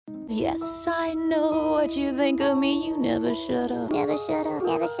Yes, I know what you think of me. You never shut up. Never shut up.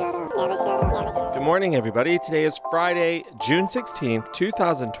 Never shut up. Never shut up. Never shut up. Good morning, everybody. Today is Friday, June 16th,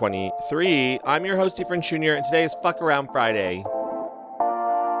 2023. I'm your host, Efren Jr., and today is Fuckaround Friday.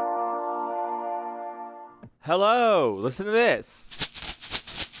 Hello, listen to this.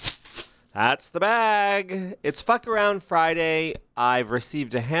 That's the bag. It's Fuckaround Friday. I've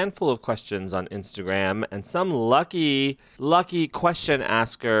received a handful of questions on Instagram, and some lucky question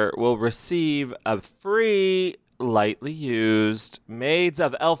asker will receive a free, lightly used Maids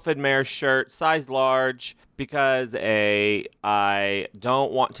of Elfenmere shirt, size large, because A, I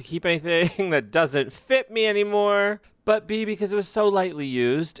don't want to keep anything that doesn't fit me anymore, but B, because it was so lightly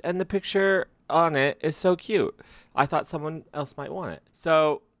used, and the picture on it is so cute. I thought someone else might want it.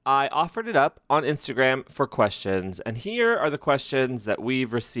 So I offered it up on Instagram for questions, and here are the questions that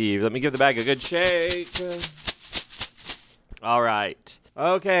we've received. Let me give the bag a good shake. All right.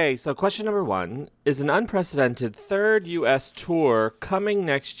 Okay, so question number 1 is an unprecedented third U.S. tour coming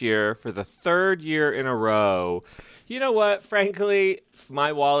next year for the third year in a row. You know what? Frankly,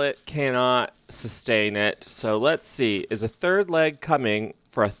 my wallet cannot sustain it. So let's see. Is a third leg coming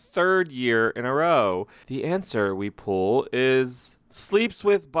for a third year in a row? The answer we pull is sleeps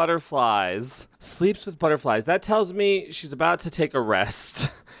with butterflies. Sleeps with butterflies. That tells me she's about to take a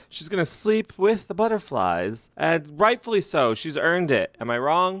rest. She's going to sleep with the butterflies. And rightfully so. She's earned it. Am I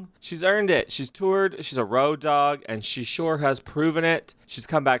wrong? She's earned it. She's toured. She's a road dog. And she sure has proven it. She's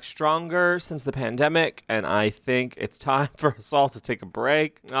come back stronger since the pandemic. And I think it's time for us all to take a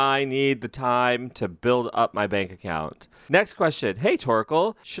break. I need the time to build up my bank account. Next question. Hey,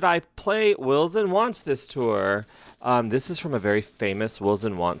 Toracle. Should I play Wills and Wants this tour? This is from a very famous Wills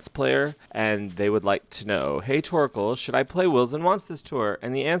and Wants player, and they would like to know, hey, Toracle, should I play Wills and Wants this tour?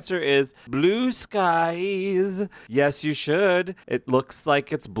 And the answer is blue skies. Yes, you should. It looks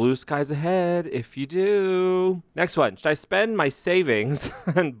like it's blue skies ahead if you do. Next one. Should I spend my savings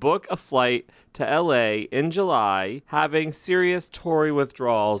and book a flight to LA in July, having serious Tory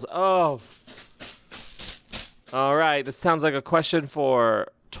withdrawals? Oh. All right. This sounds like a question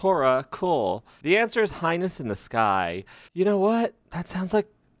for Toracle. The answer is Highness in the Sky. You know what? That sounds like,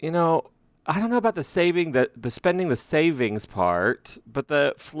 I don't know about the spending the savings part, but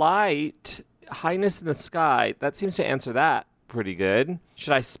the flight, Highness in the Sky, that seems to answer that pretty good.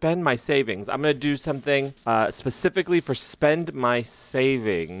 Should I spend my savings? I'm going to do something specifically for spend my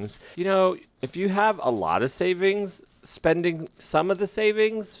savings. If you have a lot of savings, spending some of the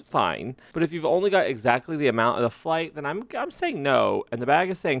savings, fine. But if you've only got exactly the amount of the flight, then I'm saying no. And the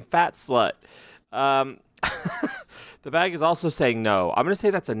bag is saying fat slut. The bag is also saying no. I'm going to say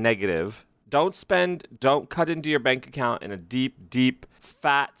that's a negative. Don't cut into your bank account in a deep,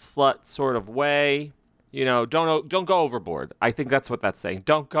 fat slut sort of way. Don't go overboard. I think that's what that's saying.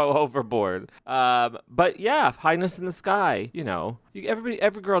 Don't go overboard. But yeah, Highness in the Sky. Every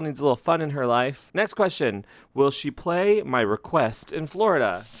girl needs a little fun in her life. Next question. Will she play my request in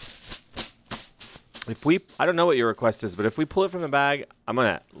Florida? I don't know what your request is, but if we pull it from the bag, I'm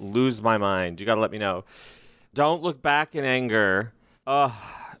going to lose my mind. You got to let me know. Don't look back in anger.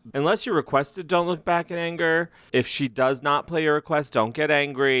 Unless you requested Don't Look Back in Anger. If she does not play your request, don't get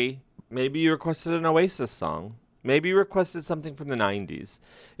angry. Maybe you requested an Oasis song. Maybe you requested something from the 90s.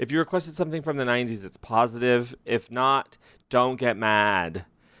 If you requested something from the 90s, it's positive. If not, don't get mad.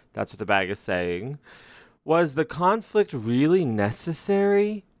 That's what the bag is saying. Was the conflict really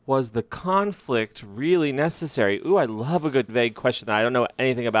necessary? Was the conflict really necessary? Ooh, I love a good vague question that I don't know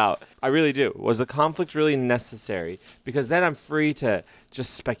anything about. I really do. Was the conflict really necessary? Because then I'm free to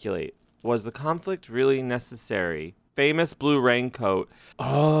just speculate. Was the conflict really necessary? Famous blue raincoat.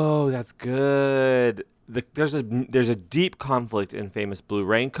 Oh, that's good. There's a deep conflict in Famous Blue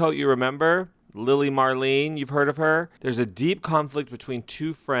Raincoat. You remember? Lily Marlene, you've heard of her? There's a deep conflict between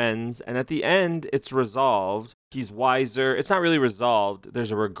two friends, and at the end, it's resolved. He's wiser. It's not really resolved.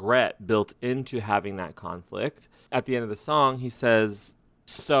 There's a regret built into having that conflict. At the end of the song, he says,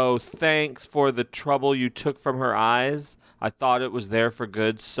 so thanks for the trouble you took from her eyes. I thought it was there for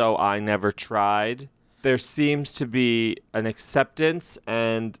good, so I never tried. There seems to be an acceptance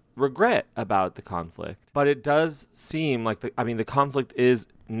and regret about the conflict. But it does seem like the conflict is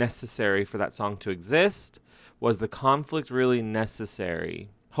necessary for that song to exist. Was the conflict really necessary?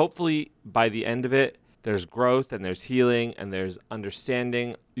 Hopefully, by the end of it, there's growth and there's healing and there's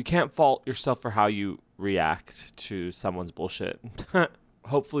understanding. You can't fault yourself for how you react to someone's bullshit.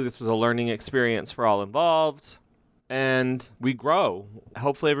 Hopefully, this was a learning experience for all involved. And we grow.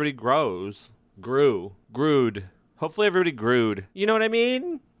 Hopefully, everybody grows. Grewed. Hopefully everybody grewed. You know what I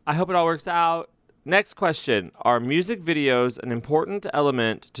mean? I hope it all works out. Next question. Are music videos an important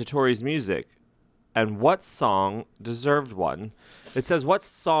element to Tori's music? And what song deserved one? It says, what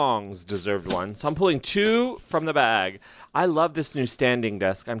songs deserved one? So I'm pulling 2 from the bag. I love this new standing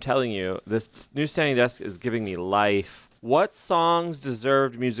desk. I'm telling you, this new standing desk is giving me life. What songs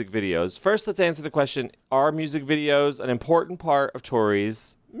deserved music videos? First, let's answer the question, are music videos an important part of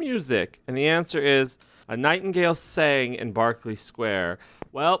Tori's music? And the answer is, A Nightingale Sang in Berkeley Square.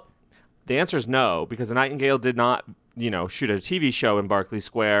 Well, the answer is no, because A Nightingale did not, shoot a TV show in Berkeley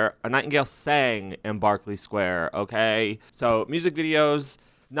Square. A Nightingale sang in Berkeley Square, okay? So music videos,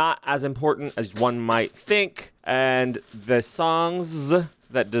 not as important as one might think. And the songs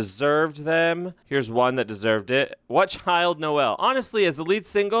that deserved them, here's one that deserved it. What Child Noel? Honestly, as the lead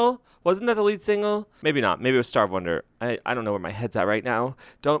single, wasn't that the lead single? Maybe not. Maybe it was Star of Wonder. I don't know where my head's at right now.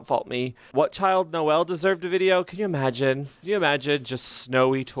 Don't fault me. What Child Noel deserved a video? Can you imagine? Can you imagine just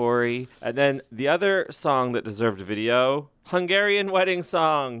snowy Tori? And then the other song that deserved a video, Hungarian Wedding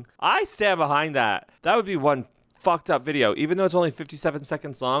Song. I stand behind that. That would be one fucked up video, even though it's only 57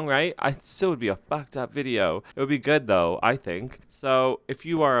 seconds long, right? I still would be a fucked up video. It would be good though, I think. So if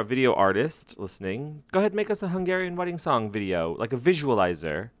you are a video artist listening, go ahead and make us a Hungarian wedding song video, like a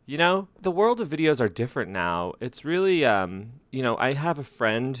visualizer. The world of videos are different now. It's really, I have a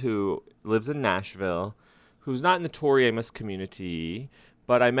friend who lives in Nashville, who's not in the Tori Amos community,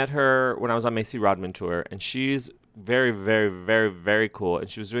 but I met her when I was on Macy Rodman tour, and she's very, very, very, very cool. And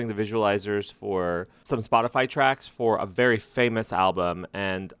she was doing the visualizers for some Spotify tracks for a very famous album.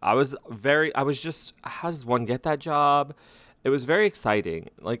 And I was just, how does one get that job? It was very exciting.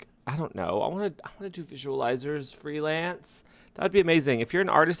 Like, I don't know. I want to do visualizers freelance. That would be amazing. If you're an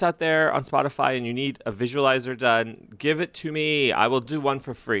artist out there on Spotify and you need a visualizer done, give it to me. I will do one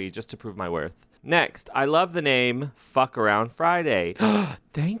for free just to prove my worth. Next, I love the name Fuckaround Friday.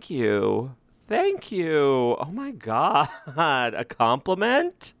 Thank you. Thank you. Oh my God. A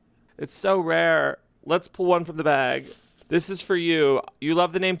compliment? It's so rare. Let's pull one from the bag. This is for you. You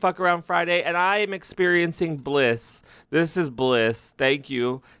love the name Fuckaround Friday, and I am experiencing bliss. This is bliss. Thank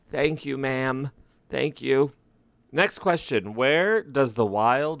you. Thank you, ma'am. Thank you. Next question. Where does the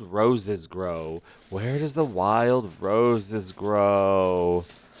wild roses grow? Where does the wild roses grow?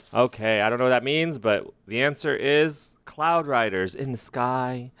 Okay, I don't know what that means, but the answer is cloud riders in the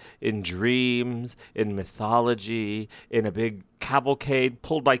sky, in dreams, in mythology, in a big cavalcade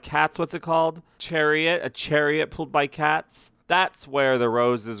pulled by cats. What's it called? A chariot pulled by cats. That's where the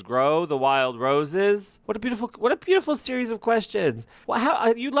roses grow, the wild roses. What a beautiful series of questions. Well,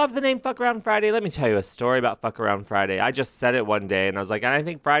 how you love the name Fuckaround Friday? Let me tell you a story about Fuckaround Friday. I just said it one day, and I was like, I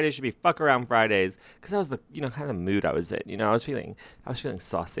think Fridays should be Fuckaround Fridays, because that was the kind of the mood I was in. I was feeling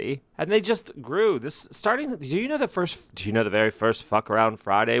saucy, and they just grew. Do you know the very first Fuckaround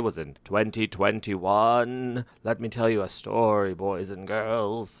Friday was in 2021? Let me tell you a story, boys and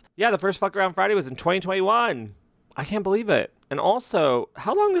girls. Yeah, the first Fuckaround Friday was in 2021. I can't believe it. And also,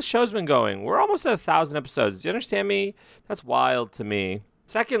 how long this show's been going? We're almost at 1,000 episodes. Do you understand me? That's wild to me.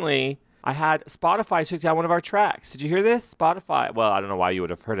 Secondly, I had Spotify took down one of our tracks. Did you hear this? Spotify. Well, I don't know why you would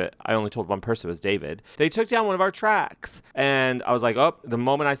have heard it. I only told one person, it was David. They took down one of our tracks. And I was like, oh, the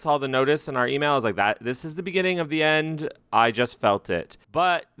moment I saw the notice in our email, I was like, this is the beginning of the end. I just felt it.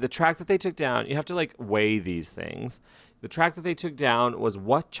 But the track that they took down, you have to weigh these things. The track that they took down was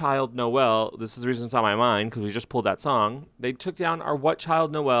What Child Noel. This is the reason it's on my mind, because we just pulled that song. They took down our What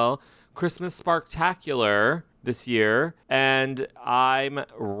Child Noel Christmas Sparktacular this year, and I'm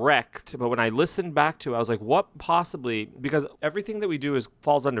wrecked. But when I listened back to it, I was like, what possibly, because everything that we do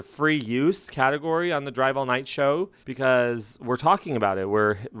falls under free use category on the Drive All Night show, because we're talking about it.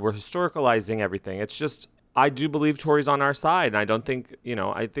 We're historicalizing everything. It's just, I do believe Tori's on our side, and I don't think,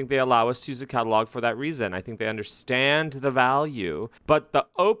 I think they allow us to use the catalog for that reason. I think they understand the value. But the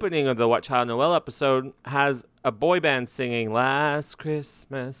opening of the What Child Noel episode has a boy band singing Last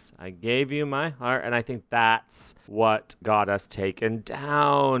Christmas, I Gave You My Heart, and I think that's what got us taken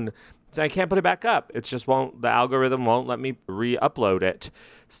down. So I can't put it back up. It's just the algorithm won't let me re-upload it.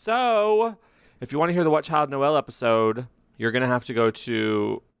 So if you want to hear the What Child Noel episode, you're going to have to go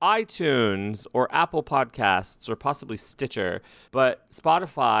to iTunes or Apple Podcasts or possibly Stitcher. But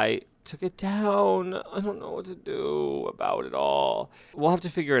Spotify took it down. I don't know what to do about it all. We'll have to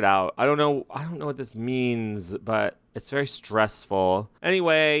figure it out. I don't know what this means, but it's very stressful.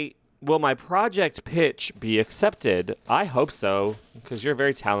 Anyway, will my project pitch be accepted? I hope so, because you're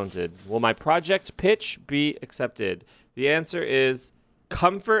very talented. Will my project pitch be accepted? The answer is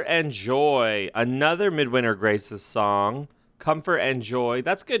Comfort and Joy, another Midwinter Grace's song. Comfort and Joy.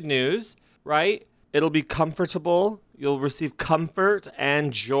 That's good news, right? It'll be comfortable. You'll receive comfort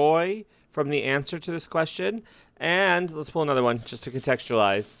and joy from the answer to this question. And let's pull another one just to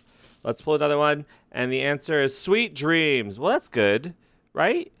contextualize. Let's pull another one. And the answer is sweet dreams. Well, that's good,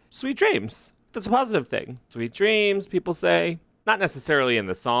 right? Sweet dreams. That's a positive thing. Sweet dreams, people say. Not necessarily in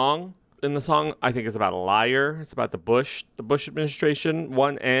the song. In the song, I think it's about a liar. It's about the Bush administration.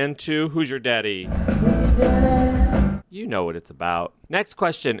 1 and 2. Who's your daddy? You know what it's about. Next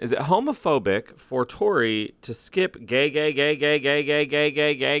question. Is it homophobic for Tori to skip gay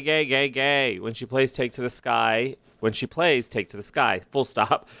when she plays Take to the Sky? When she plays Take to the Sky. Full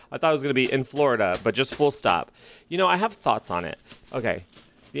stop. I thought it was going to be in Florida, but just full stop. You know, I have thoughts on it. Okay.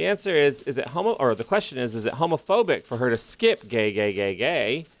 The answer is it the question is it homophobic for her to skip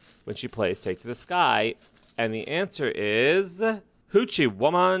gay when she plays Take to the Sky? And the answer is hoochie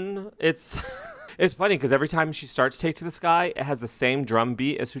woman. It's funny because every time she starts Take to the Sky, it has the same drum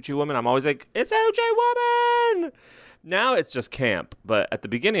beat as Hoochie Woman. I'm always like, it's Hoochie Woman! Now it's just camp, but at the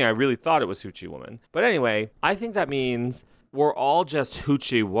beginning I really thought it was Hoochie Woman. But anyway, I think that means we're all just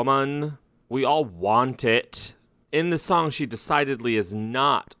Hoochie Woman. We all want it. In the song, she decidedly is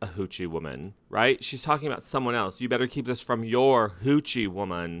not a Hoochie Woman, right? She's talking about someone else. You better keep this from your Hoochie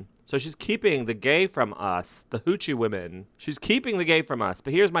Woman. So she's keeping the gay from us, the Hoochie women. She's keeping the gay from us.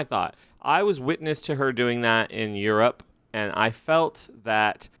 But here's my thought. I was witness to her doing that in Europe, and I felt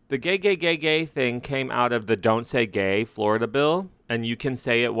that the gay thing came out of the Don't Say Gay Florida bill. And you can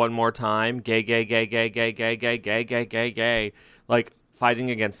say it one more time. Gay. Like,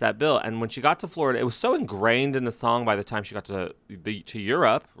 fighting against that bill. And when she got to Florida, it was so ingrained in the song by the time she got to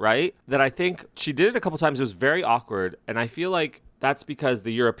Europe, right? That I think she did it a couple times. It was very awkward. And I feel like that's because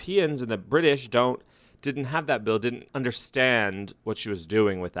the Europeans and the British didn't have that bill, didn't understand what she was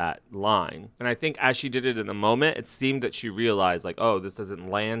doing with that line. And I think as she did it in the moment, it seemed that she realized, like, oh, this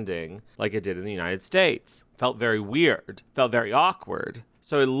isn't landing like it did in the United States. Felt very weird. Felt very awkward.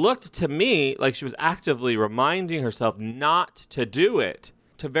 So it looked to me like she was actively reminding herself not to do it,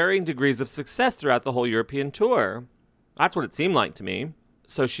 to varying degrees of success throughout the whole European tour. That's what it seemed like to me.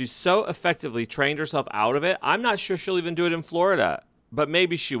 So she's so effectively trained herself out of it. I'm not sure she'll even do it in Florida, but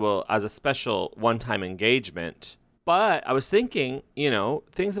maybe she will as a special one-time engagement. But I was thinking,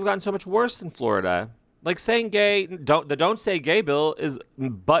 things have gotten so much worse in Florida. Like saying gay, the Don't Say Gay bill is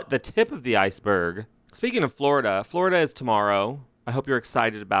but the tip of the iceberg. Speaking of Florida, Florida is tomorrow. I hope you're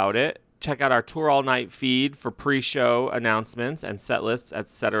excited about it. Check out our Tour All Night feed for pre-show announcements and set lists,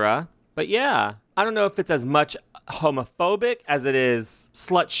 etc. But yeah, I don't know if it's as much homophobic as it is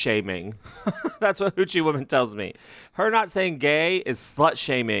slut-shaming. That's what Hoochie Woman tells me. Her not saying gay is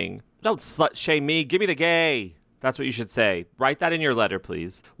slut-shaming. Don't slut-shame me. Give me the gay. That's what you should say. Write that in your letter,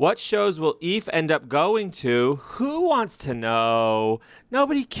 please. What shows will Eve end up going to? Who wants to know?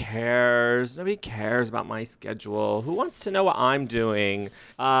 Nobody cares. Nobody cares about my schedule. Who wants to know what I'm doing?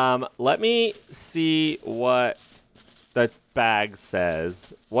 Let me see what the bag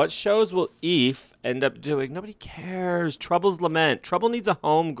says. What shows will Eve end up doing? Nobody cares. Trouble's Lament. Trouble needs a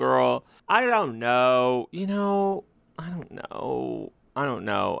home, girl. I don't know. I don't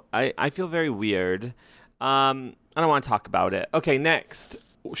know. I feel very weird. I don't want to talk about it. Okay, next.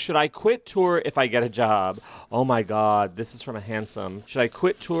 Should I quit tour if I get a job? Oh my God, this is from a handsome. Should I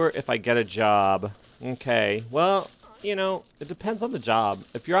quit tour if I get a job? Okay, well, it depends on the job.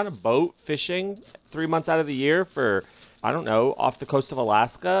 If you're on a boat fishing 3 months out of the year for, I don't know, off the coast of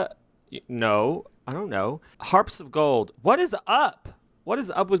Alaska, no, I don't know. Harps of Gold. What is up? What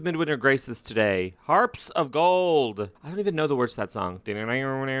is up with Midwinter Graces today? Harps of Gold. I don't even know the words to that song.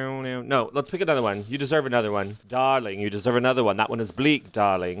 No, let's pick another one. You deserve another one. Darling, you deserve another one. That one is bleak,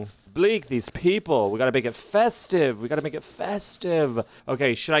 darling. Bleak, these people. We got to make it festive.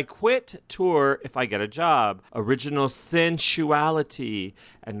 Okay, should I quit tour if I get a job? Original sensuality.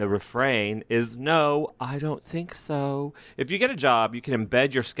 And the refrain is no, I don't think so. If you get a job, you can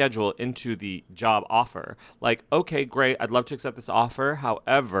embed your schedule into the job offer. Like, okay, great, I'd love to accept this offer.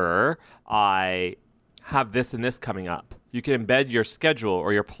 However, I have this and this coming up. You can embed your schedule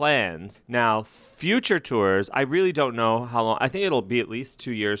or your plans. Now, future tours, I really don't know how long. I think it'll be at least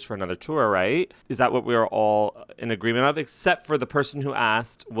 2 years for another tour, right? Is that what we're all in agreement of? Except for the person who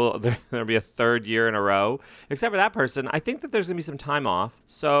asked, will there be a third year in a row? Except for that person, I think that there's going to be some time off.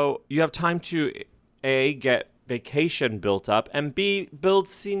 So you have time to, A, get vacation built up, and B, build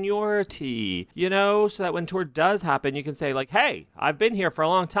seniority, so that when tour does happen, you can say like, hey, I've been here for a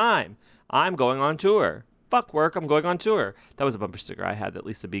long time. I'm going on tour. Fuck work, I'm going on tour. That was a bumper sticker I had that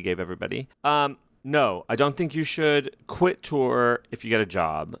Lisa B gave everybody. No, I don't think you should quit tour if you get a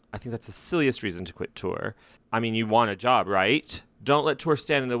job. I think that's the silliest reason to quit tour. I mean, you want a job, right? Don't let tour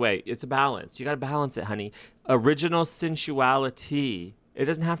stand in the way. It's a balance. You got to balance it, honey. Original sensuality. It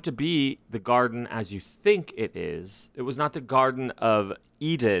doesn't have to be the garden as you think it is. It was not the Garden of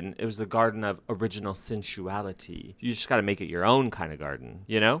Eden. It was the Garden of Original Sensuality. You just got to make it your own kind of garden,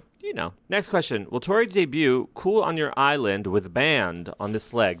 you know? You know. Next question. Will Tori debut Cool on Your Island with band on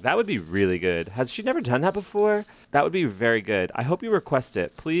this leg? That would be really good. Has she never done that before? That would be very good. I hope you request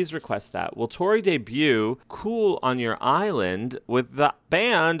it. Please request that. Will Tori debut Cool on Your Island with the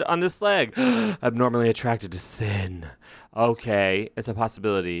band on this leg? Abnormally Attracted to Sin. Okay, it's a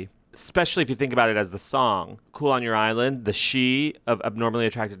possibility. Especially if you think about it as the song. Cool on Your Island, the she of Abnormally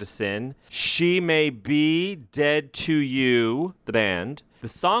Attracted to Sin. She may be dead to you, the band. The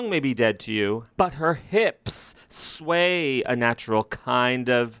song may be dead to you, but her hips sway a natural kind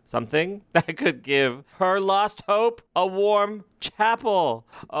of something that could give her lost hope a warm chapel.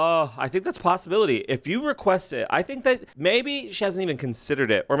 Oh, I think that's a possibility. If you request it, I think that maybe she hasn't even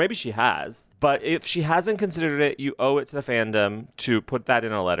considered it, or maybe she has. But if she hasn't considered it, you owe it to the fandom to put that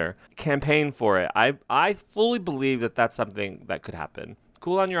in a letter. Campaign for it. I fully believe that that's something that could happen.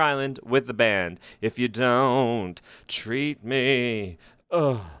 Cool on Your Island with the band. If you don't treat me...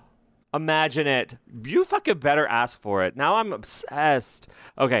 Ugh. Imagine it. You fucking better ask for it. Now I'm obsessed.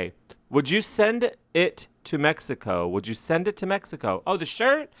 Okay. Would you send it to Mexico? Would you send it to Mexico? Oh, the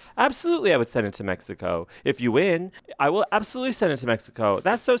shirt? Absolutely, I would send it to Mexico. If you win, I will absolutely send it to Mexico.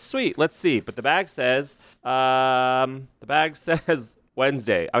 That's so sweet. Let's see. But the bag says,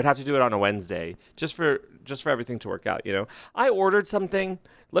 Wednesday. I would have to do it on a Wednesday just for everything to work out, you know. I ordered something.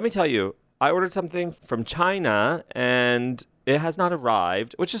 Let me tell you. I ordered something from China and it has not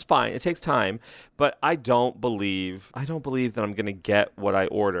arrived, which is fine. It takes time, but I don't believe that I'm going to get what I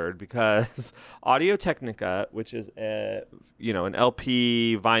ordered because Audio-Technica, which is an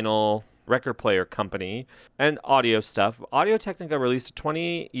LP vinyl record player company and audio stuff. Audio-Technica released a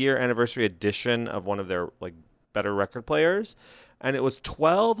 20-year anniversary edition of one of their like better record players. And it was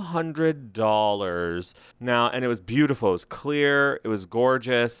 $1,200 now, and it was beautiful. It was clear. It was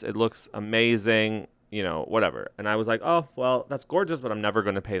gorgeous. It looks amazing, you know, whatever. And I was like, oh, well, that's gorgeous, but I'm never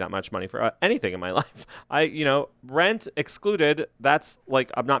going to pay that much money for anything in my life. Rent excluded. That's like,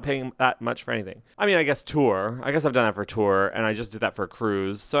 I'm not paying that much for anything. I mean, I guess tour. I guess I've done that for a tour, and I just did that for a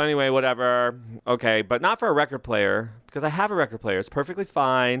cruise. So anyway, whatever. Okay, but not for a record player, because I have a record player. It's perfectly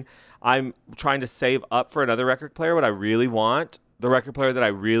fine. I'm trying to save up for another record player, what I really want. The record player that I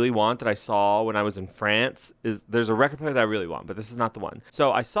really want that I saw when I was in France there's a record player that I really want, but this is not the one.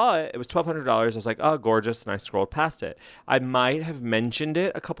 So I saw it. It was $1,200. I was like, oh, gorgeous. And I scrolled past it. I might have mentioned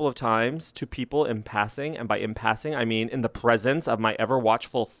it a couple of times to people in passing. And by in passing, I mean in the presence of my ever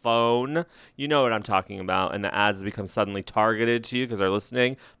watchful phone. You know what I'm talking about. And the ads become suddenly targeted to you because they're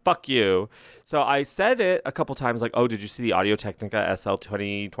listening. Fuck you. So I said it a couple times like, oh, did you see the Audio-Technica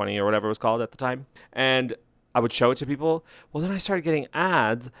SL2020 or whatever it was called at the time? And I would show it to people. Well, then I started getting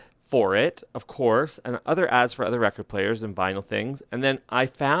ads for it, of course, and other ads for other record players and vinyl things. And then I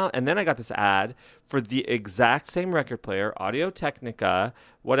got this ad for the exact same record player, Audio-Technica,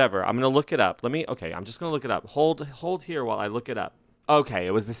 whatever. I'm going to look it up. I'm just going to look it up. Hold here while I look it up. Okay,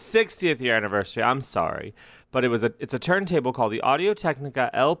 it was the 60th year anniversary. I'm sorry. But it's a turntable called the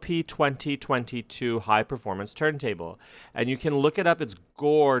Audio-Technica LP 2022 High Performance Turntable. And you can look it up. It's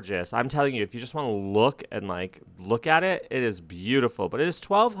gorgeous. I'm telling you, if you just want to look at it, it is beautiful. But it is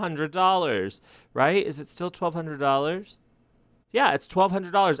 $1,200, right? Is it still $1,200? Yeah, it's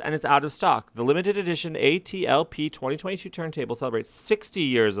 $1,200 and it's out of stock. The limited edition ATLP 2022 turntable celebrates 60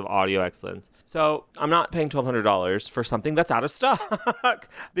 years of audio excellence. So I'm not paying $1,200 for something that's out of stock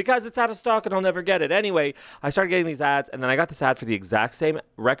because it's out of stock and I'll never get it. Anyway, I started getting these ads and then I got this ad for the exact same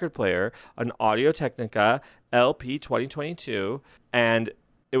record player, an Audio-Technica LP 2022, and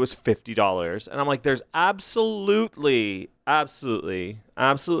it was $50. And I'm like, there's absolutely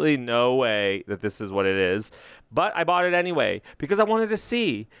no way that this is what it is. But I bought it anyway because I wanted to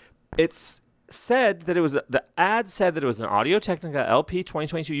see. The ad said that it was an Audio-Technica LP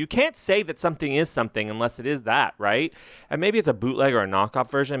 2022. You can't say that something is something unless it is that, right? And maybe it's a bootleg or a knockoff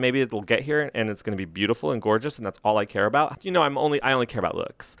version. Maybe it'll get here and it's going to be beautiful and gorgeous and that's all I care about. You know, I only care about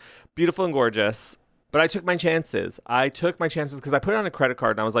looks. Beautiful and gorgeous. But I took my chances. Because I put it on a credit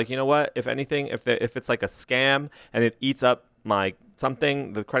card and I was like, you know what? If anything, if it's like a scam and it eats up my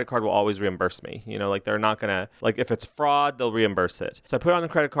something, the credit card will always reimburse me. You know, like they're not gonna, like if it's fraud, they'll reimburse it. So I put it on the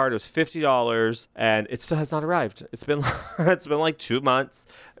credit card. It was $50 and it still has not arrived. It's been like 2 months,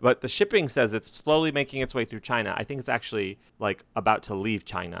 but the shipping says it's slowly making its way through China. I think it's actually like about to leave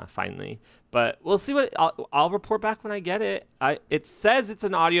China finally. But we'll see I'll report back when I get it. It says it's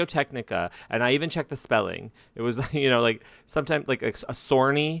an Audio-Technica, and I even checked the spelling. It was, you know, like sometimes like a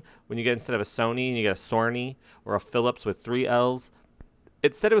Sorny, when you get instead of a Sony and you get a Sorny or a Philips with 3 L's.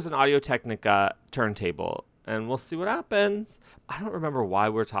 It said it was an Audio-Technica turntable, and we'll see what happens. I don't remember why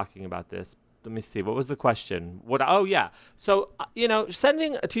we're talking about this. Let me see. What was the question? Oh, yeah. So,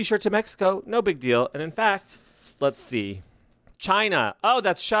 sending a T-shirt to Mexico, no big deal. And in fact, let's see. China. Oh,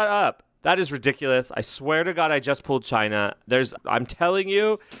 that's shut up. That is ridiculous. I swear to God, I just pulled China. I'm telling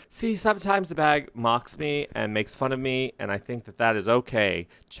you. See, sometimes the bag mocks me and makes fun of me, and I think that is okay.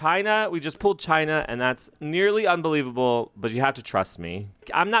 China, we just pulled China, and that's nearly unbelievable, but you have to trust me.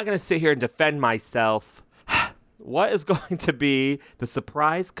 I'm not going to sit here and defend myself. What is going to be the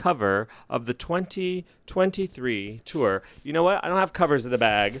surprise cover of the 2023 tour? You know what? I don't have covers in the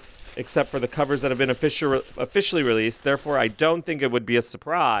bag, except for the covers that have been officially released. Therefore, I don't think it would be a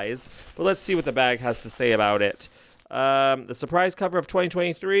surprise. But let's see what the bag has to say about it. The surprise cover of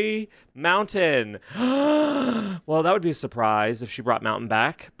 2023, Mountain. Well, that would be a surprise if she brought Mountain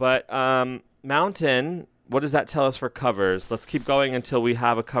back. But Mountain, what does that tell us for covers? Let's keep going until we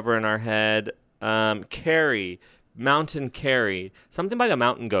have a cover in our head. Carrie, Mountain Carrie, something by the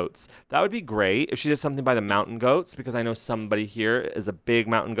Mountain Goats. That would be great if she did something by the Mountain Goats, because I know somebody here is a big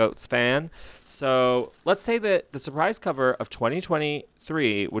Mountain Goats fan. So let's say that the surprise cover of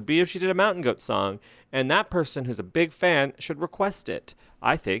 2023 would be if she did a Mountain Goat song, and that person who's a big fan should request it.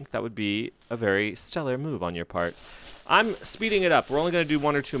 I think that would be a very stellar move on your part. I'm speeding it up. We're only going to do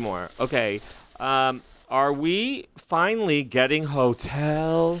one or two more. Okay. Are we finally getting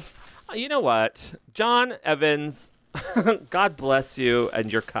Hotel? You know what? John Evans, God bless you and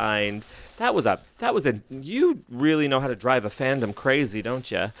you're kind. You really know how to drive a fandom crazy,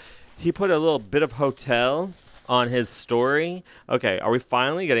 don't you? He put a little bit of Hotel on his story. Okay, are we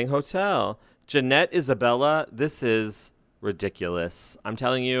finally getting Hotel? Jeanette Isabella, this is ridiculous. I'm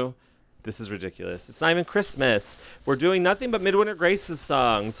telling you, this is ridiculous. It's not even Christmas. We're doing nothing but Midwinter Grace's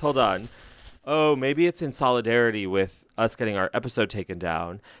songs. Hold on. Oh, maybe it's in solidarity with us getting our episode taken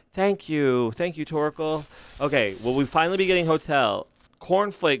down. Thank you, Toracle. Okay, will we finally be getting Hotel?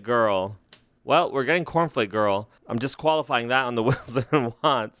 Cornflake Girl. Well, we're getting Cornflake Girl. I'm disqualifying that on the wills and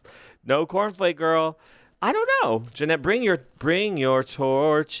wants. No Cornflake Girl. I don't know. Jeanette, bring your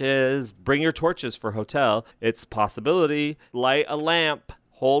torches. Bring your torches for Hotel. It's a possibility. Light a lamp.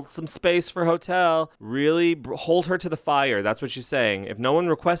 Hold some space for Hotel. Really hold her to the fire. That's what she's saying. If no one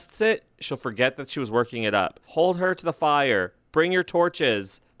requests it, she'll forget that she was working it up. Hold her to the fire. Bring your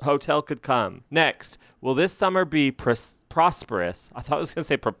torches. Hotel could come. Next, will this summer be prosperous? I thought I was going to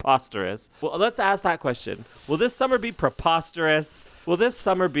say preposterous. Well, let's ask that question. Will this summer be preposterous? Will this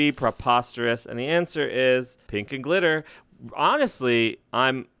summer be preposterous? And the answer is pink and glitter. Honestly,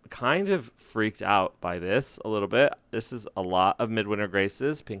 I'm kind of freaked out by this a little bit. This is a lot of Midwinter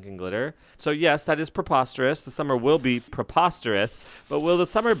Graces, pink and glitter. So yes, that is preposterous. The summer will be preposterous, but will the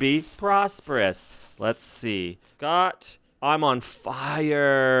summer be prosperous? Let's see. I'm on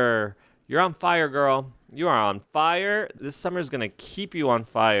fire. You're on fire, girl. You are on fire. This summer is going to keep you on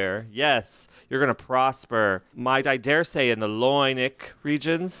fire. Yes, you're going to prosper. Might I dare say in the loinic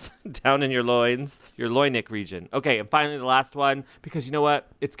regions, down in your loins, your loinic region. Okay, and finally the last one, because you know what?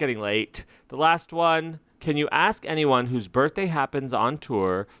 It's getting late. The last one. Can you ask anyone whose birthday happens on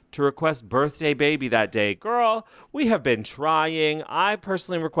tour to request Birthday Baby that day? Girl, we have been trying. I've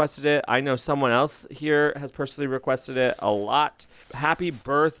personally requested it. I know someone else here has personally requested it a lot. Happy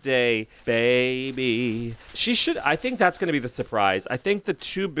birthday, baby. I think that's going to be the surprise. I think the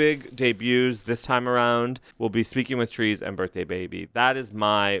two big debuts this time around will be Speaking with Trees and Birthday Baby. That's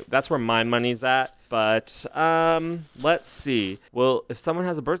where my money's at. But let's see. Well, if someone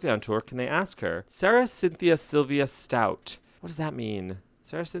has a birthday on tour, can they ask her? Sarah Cynthia Sylvia Stout. What does that mean?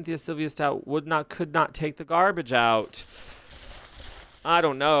 Sarah Cynthia Sylvia Stout could not take the garbage out. I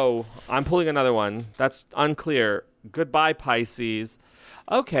don't know. I'm pulling another one. That's unclear. Goodbye, Pisces.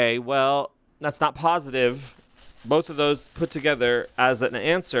 Okay, well, that's not positive. Both of those put together as an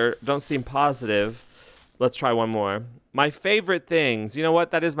answer don't seem positive. Let's try one more. My favorite things. You know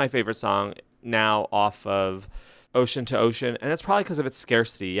what? That is my favorite song now off of Ocean to Ocean, and it's probably because of its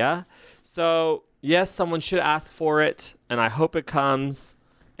scarcity, yeah? So, yes, someone should ask for it, and I hope it comes.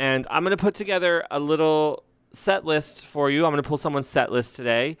 And I'm going to put together a little set list for you. I'm going to pull someone's set list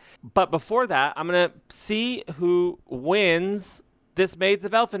today. But before that, I'm going to see who wins this Maids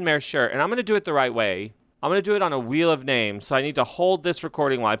of Elfinmere shirt, and I'm going to do it the right way. I'm going to do it on a wheel of names, so I need to hold this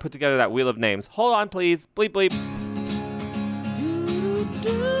recording while I put together that wheel of names. Hold on, please. Bleep, bleep.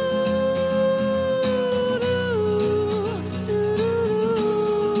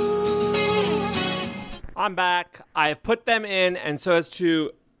 I'm back. I have put them in, and so as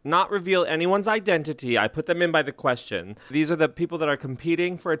to not reveal anyone's identity, I put them in by the question. These are the people that are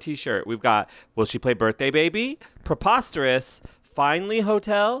competing for a t-shirt. We've got, will she play Birthday Baby? Preposterous, Finally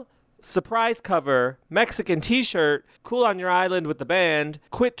Hotel, surprise cover, Mexican t-shirt, Cool on Your Island with the band,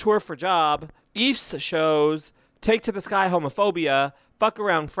 Quit Tour for Job, Eve's shows, Take to the Sky Homophobia,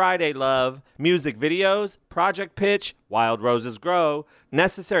 Fuckaround Friday Love, music videos, project pitch, Wild Roses Grow,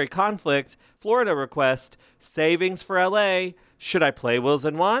 Necessary Conflict, Florida Request, Savings for LA, Should I Play Wills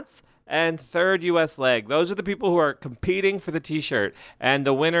and Wants, and Third US Leg. Those are the people who are competing for the t-shirt. And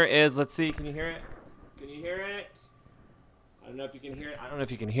the winner is, let's see, can you hear it? Can you hear it? I don't know if you can hear it. I don't know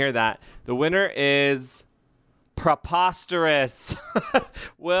if you can hear that. The winner is Preposterous.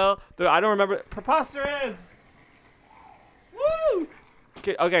 Well, I don't remember. Preposterous! Woo!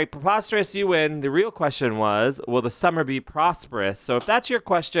 Okay, Preposterous, you win. The real question was, will the summer be prosperous? So if that's your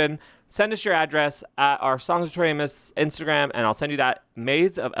question, send us your address at our Songs of Torimus Instagram, and I'll send you that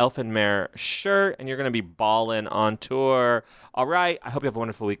Maids of Elfin Mare shirt, and you're going to be balling on tour. All right, I hope you have a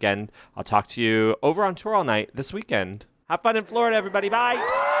wonderful weekend. I'll talk to you over on tour all night this weekend. Have fun in Florida, everybody. Bye.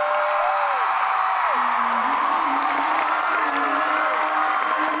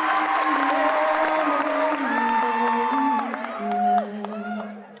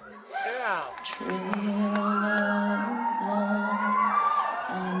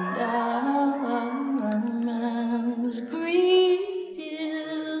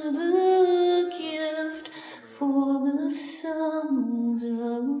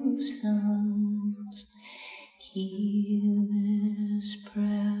 Hear this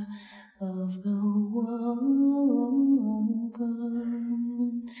prayer of the Wampum.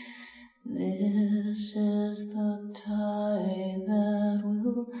 This is the tie that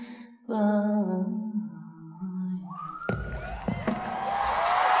will bind.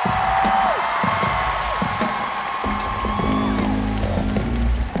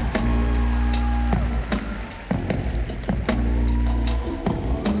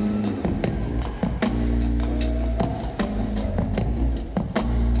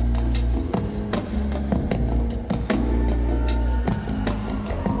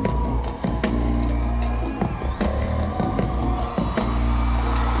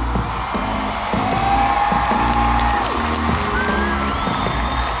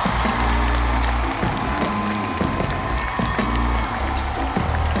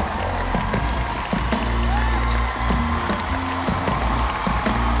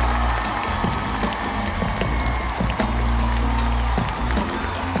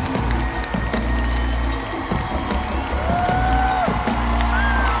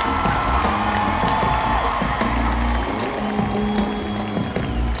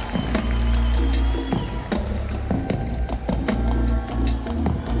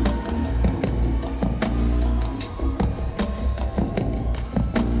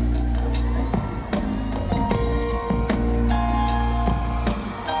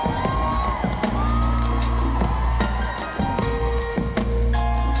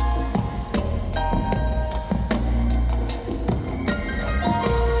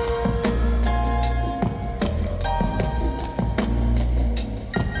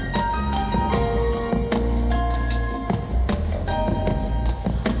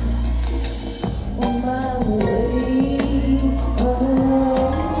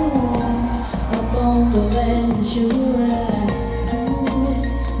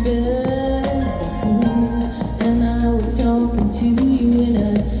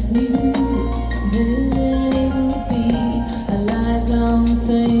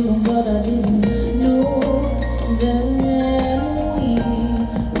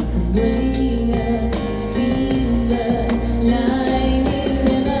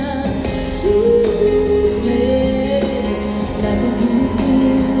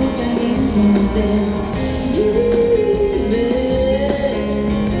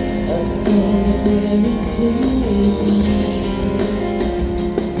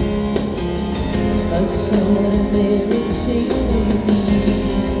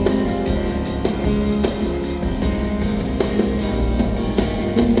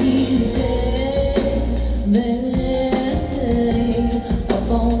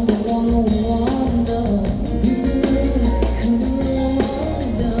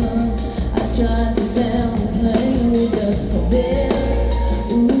 Try to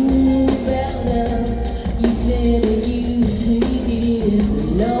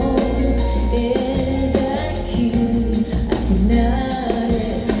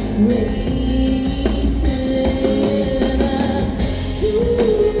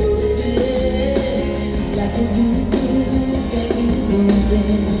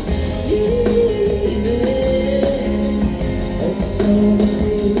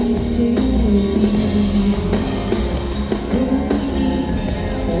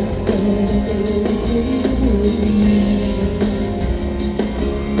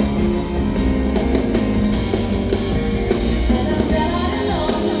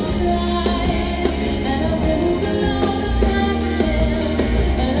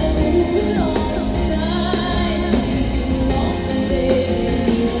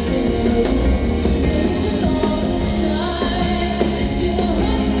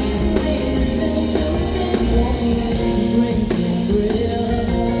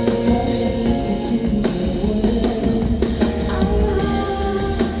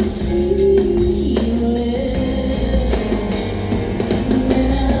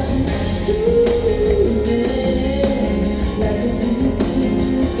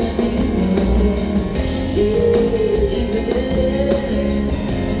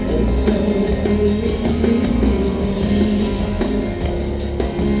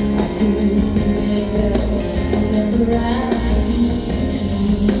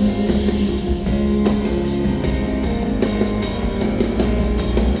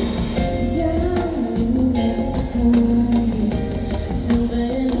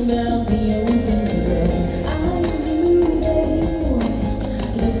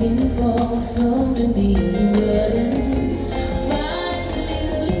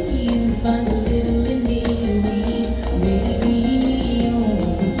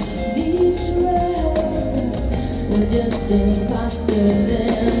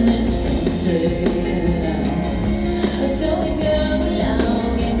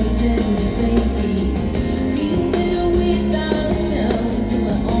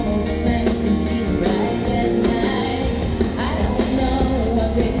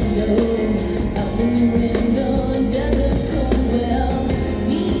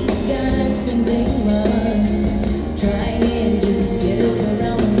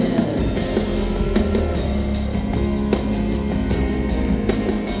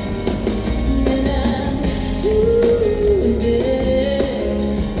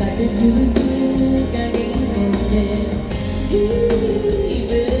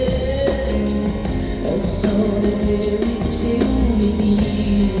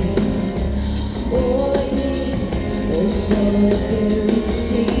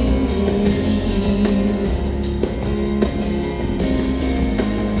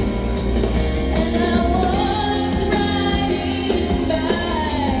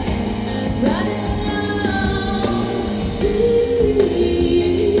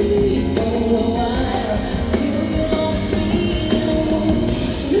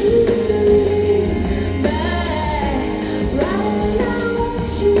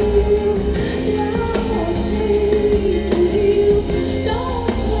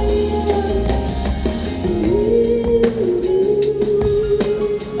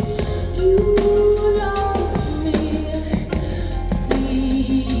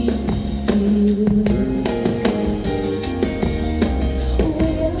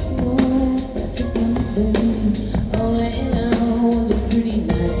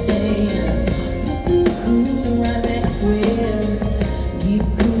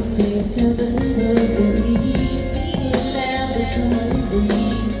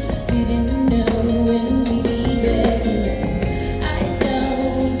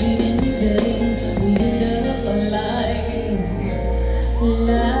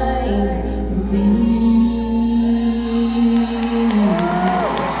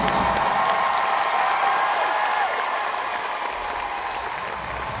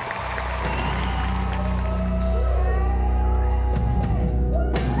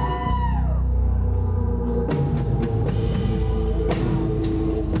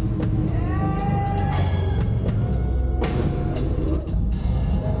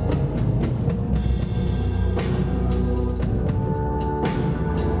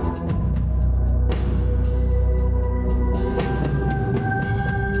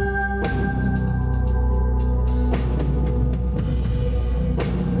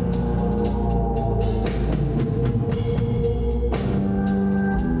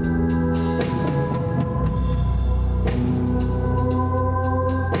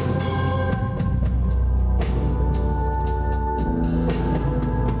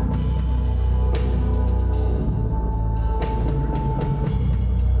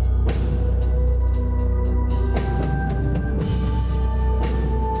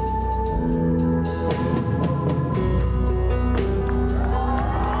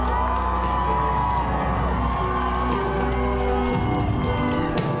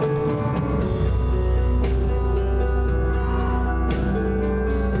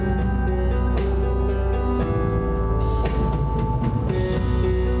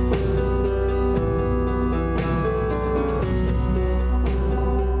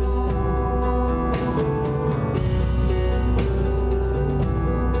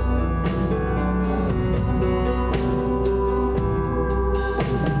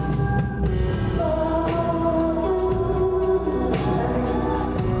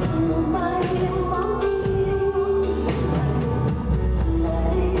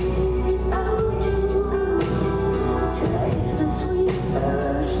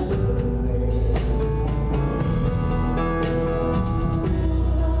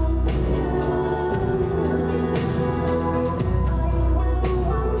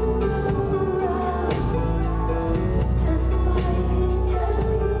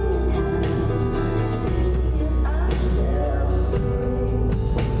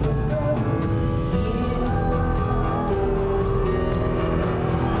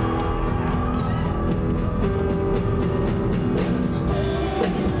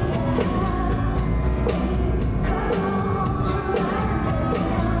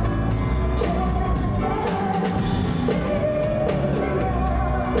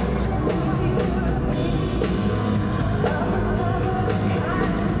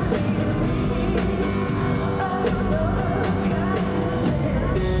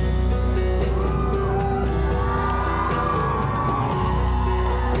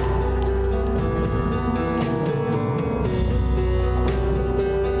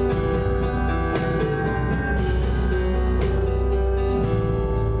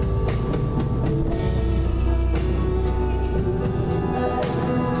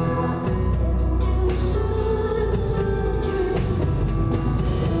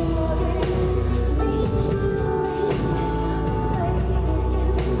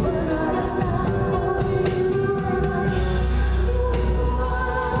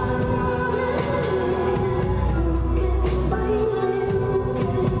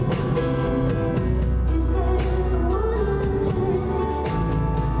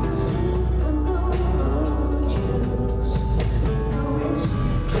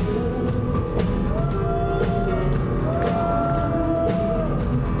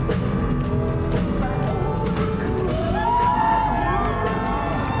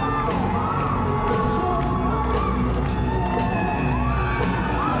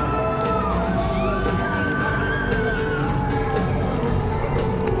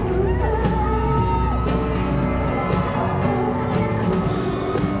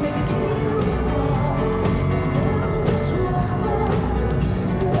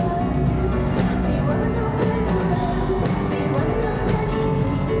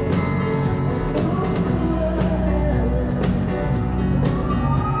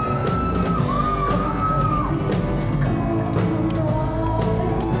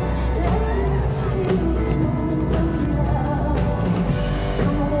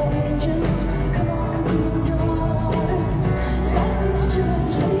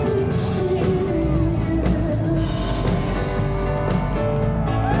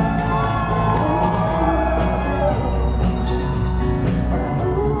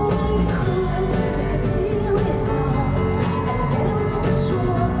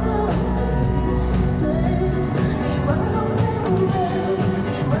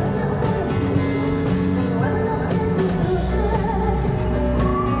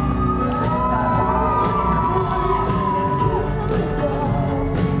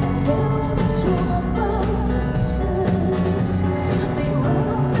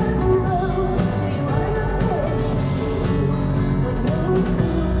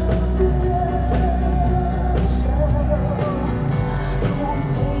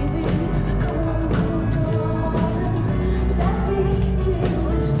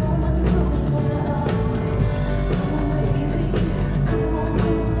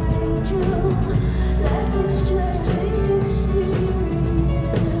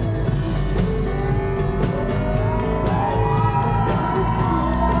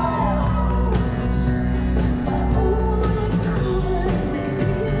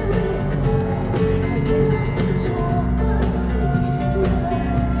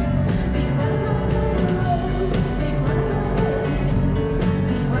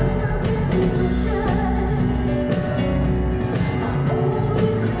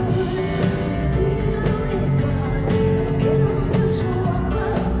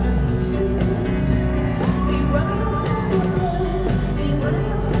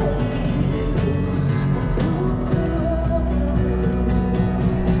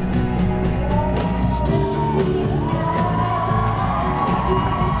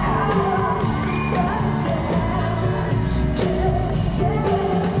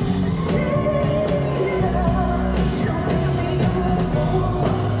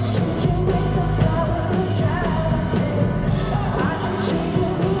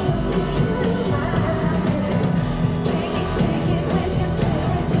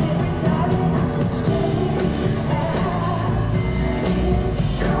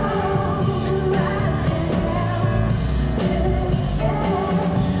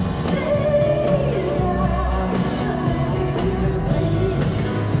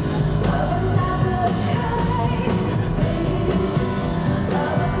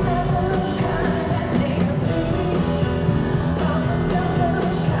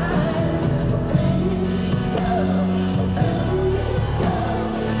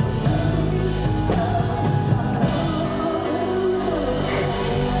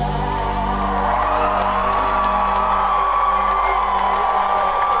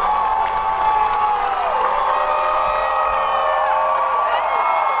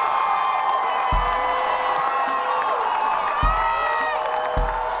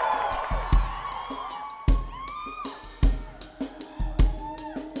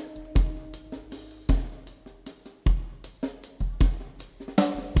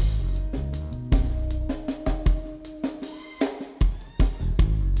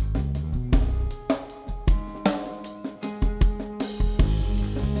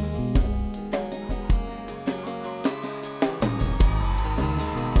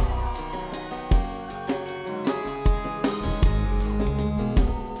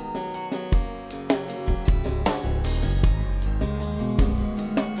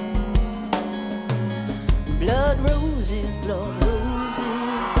blood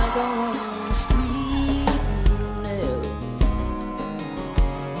roses back on the street now.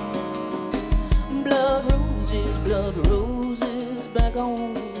 Blood roses back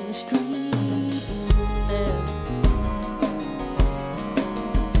on the street now.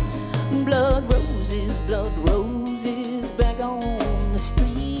 Blood roses back on the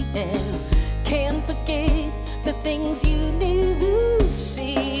street and can't forget the things you never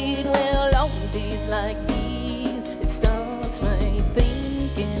said. Well, on days like these, it starts my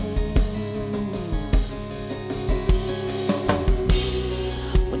thinking.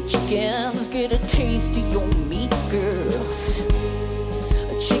 When chickens get a taste of your meat, girls,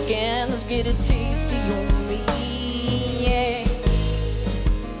 chickens get a taste of your meat, yeah.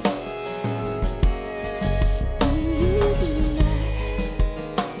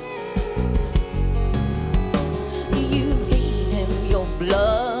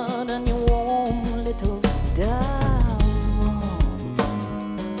 Blood and your warm little diamond.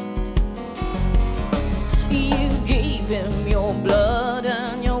 You gave him your blood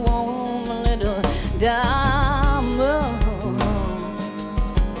and your warm little diamond.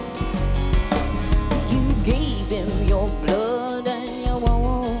 You gave him your blood and your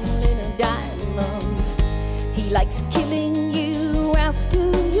warm little diamond. He likes killing you after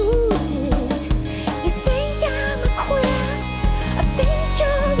you did. You think I'm a queer? I think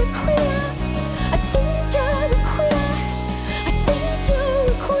you're a queer. I think you're a queer. I think you're a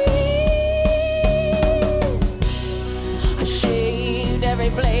queer. I shaved every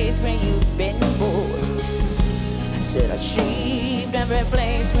place where you've been, boy. I said I shaved every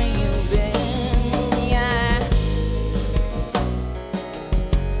place where you've been, yeah.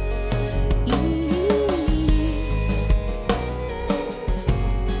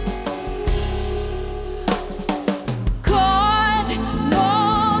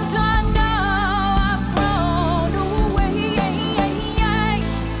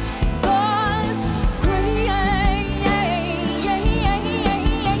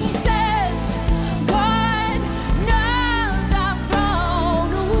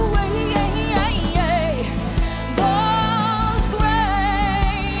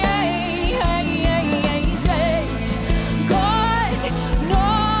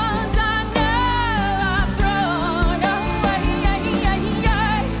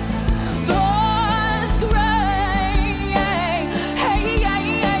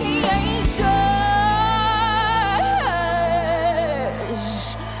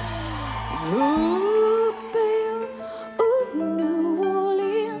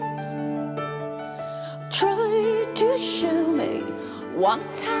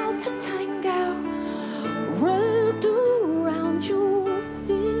 Once how to tango wrapped around your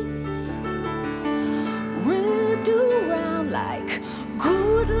feet, wrapped around like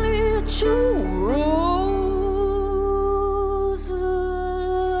good little roses.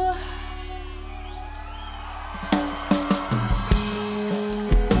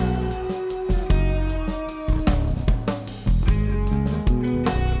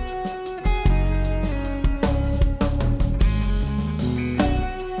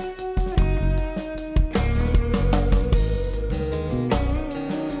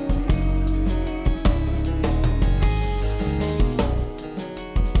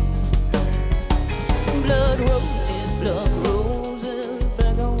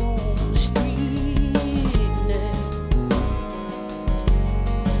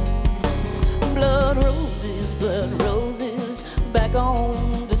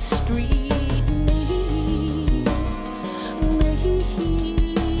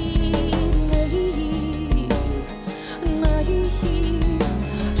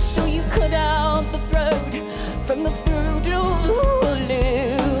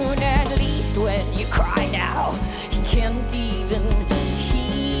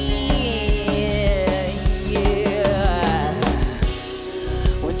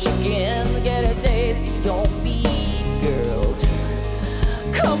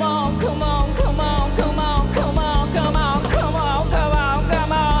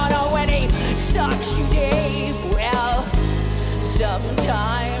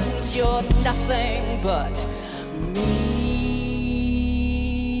 But me.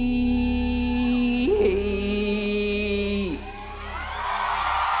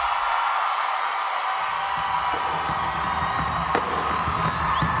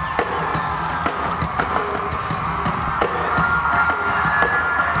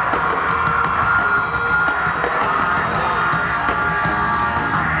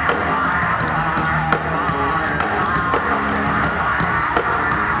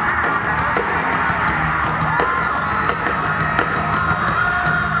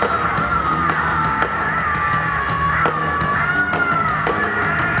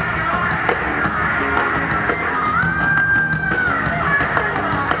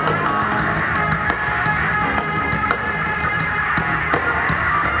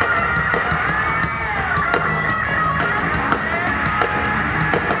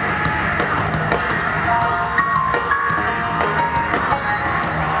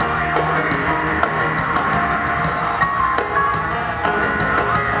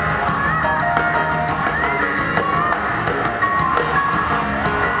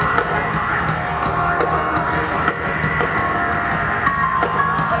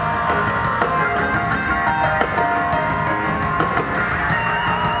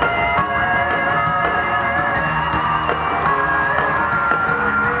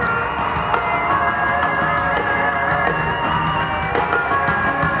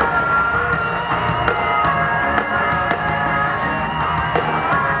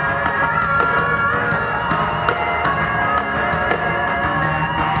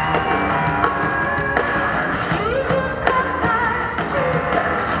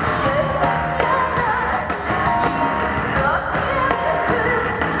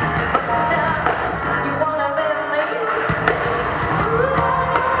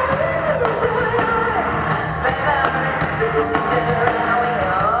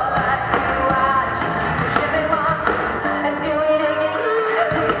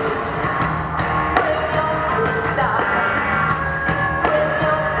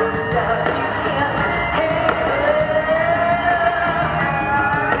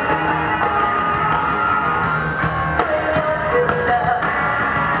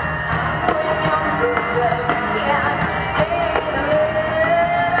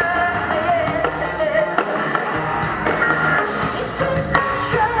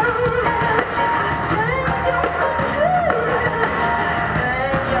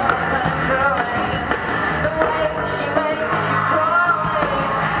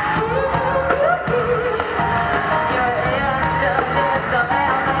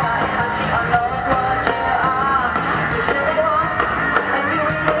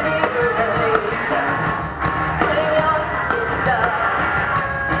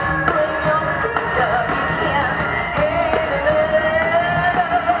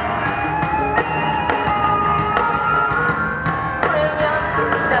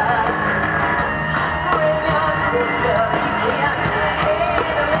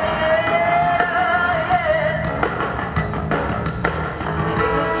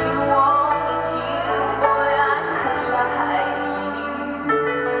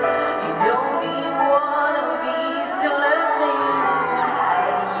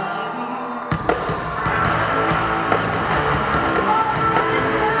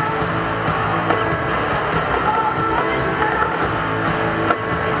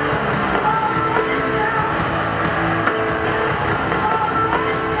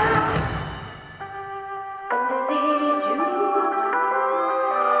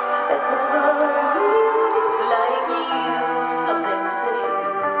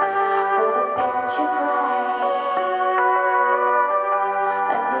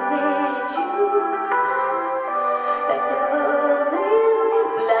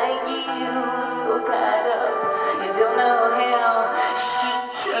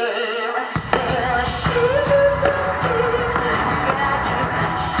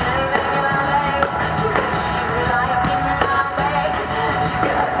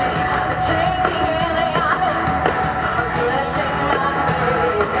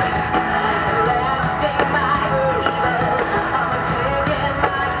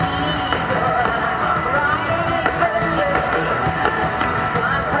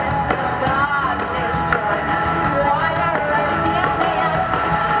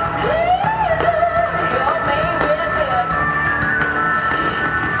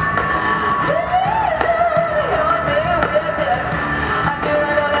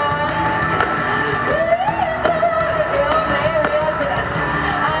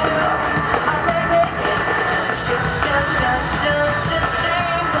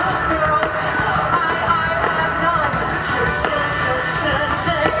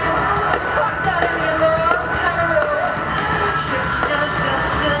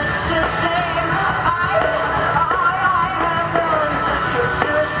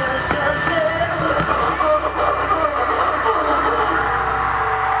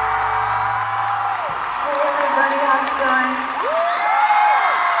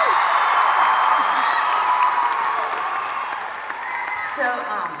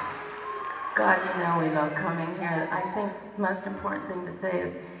 Most important thing to say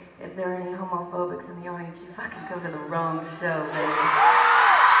is, if there are any homophobics in the audience, you fucking go to the wrong show, baby.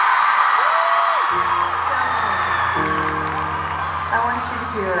 So, I want you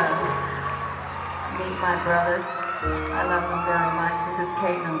to meet my brothers. I love them very much. This is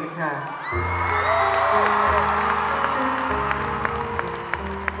Kate on guitar.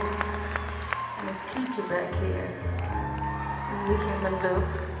 And this Keacher back here. This is a human loop.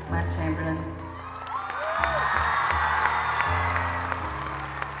 It's Matt Chamberlain.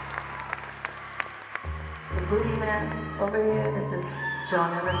 Booty Man over here, this is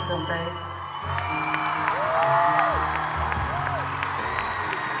John Evans on bass.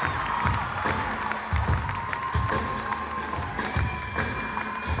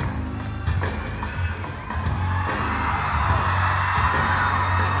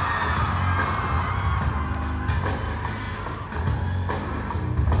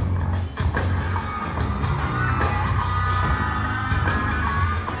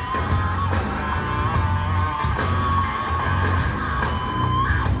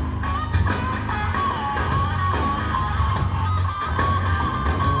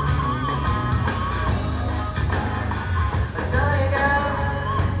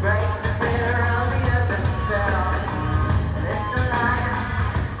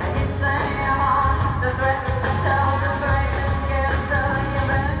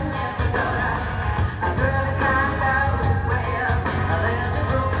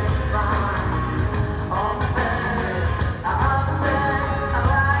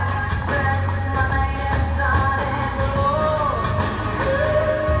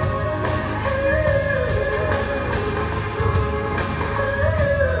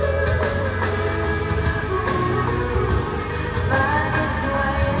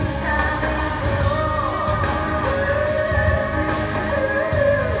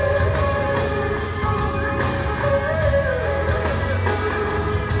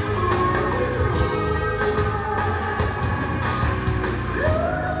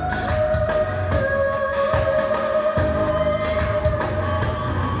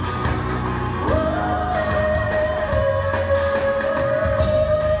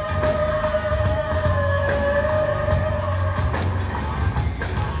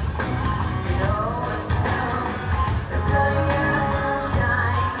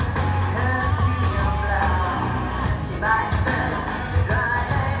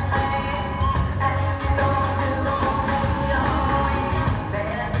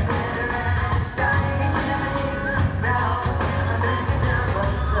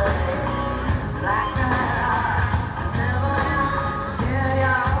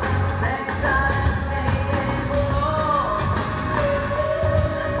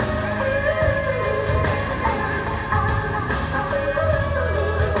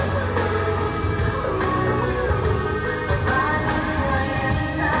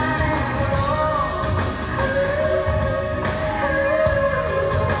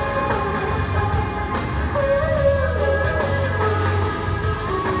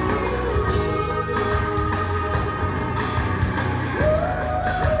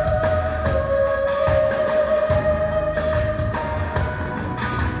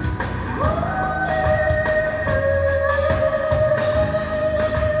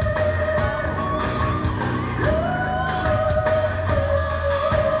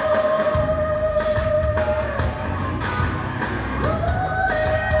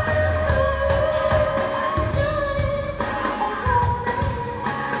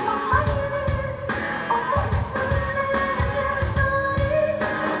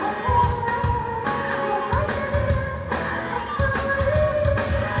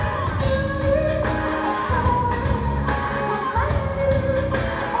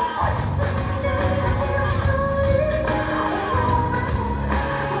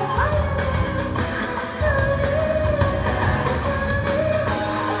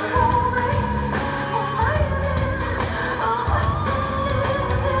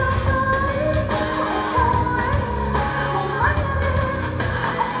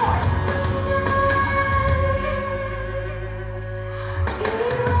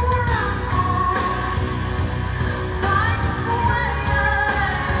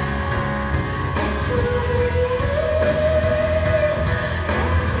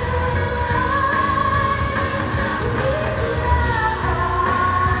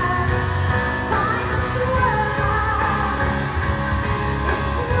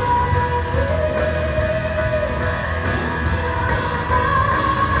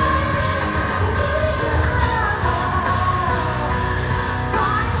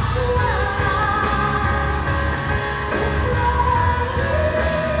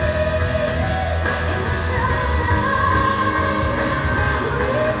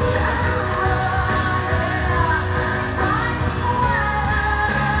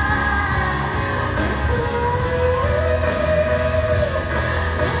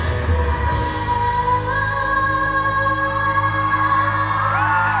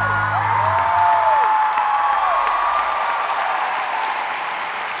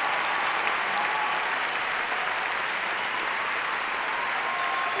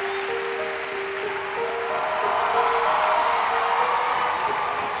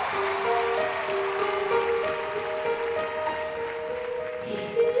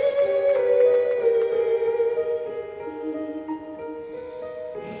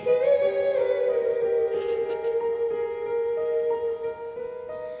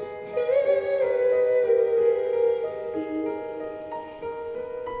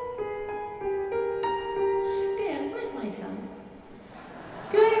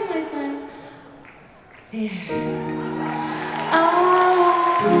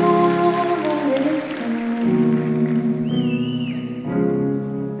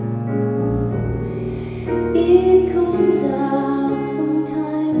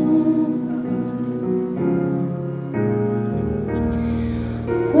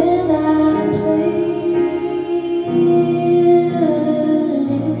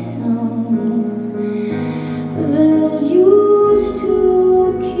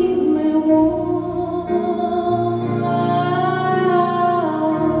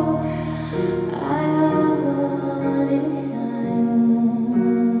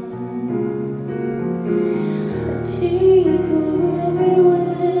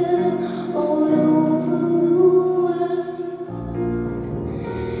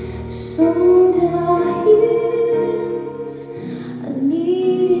 Sometimes I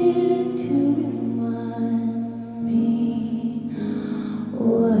needed to remind me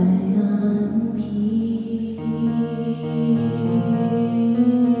why I'm here,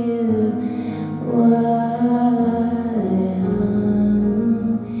 why I'm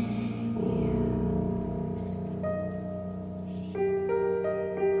here.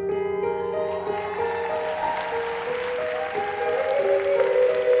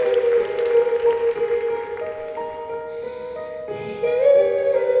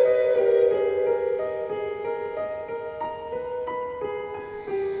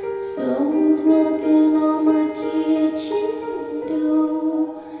 Someone's knocking on my kitchen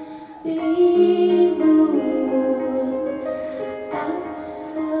door. Leave the wood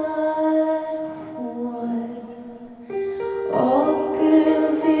outside. What? All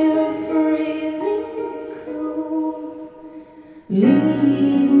girls here are freezing cold.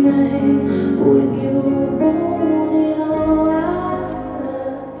 Leave me with your bony eyes.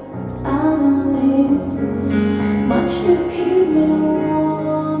 I don't need much to keep me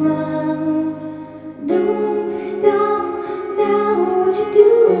warm, and don't stop now. What you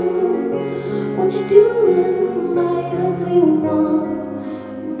doing? What you doing, my ugly one?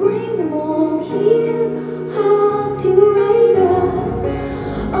 Bring them all here, hard to rate her.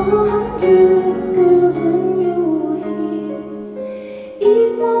 100 girls when you're here.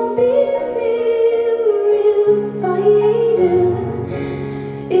 It won't be fair if I hate her.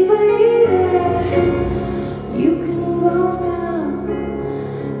 If I hate her, you can go now.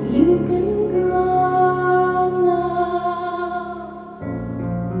 You can go now.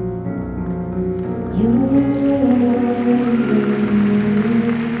 You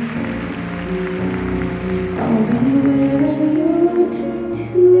I'll be wearing your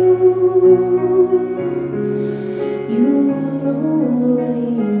tattoo. You're already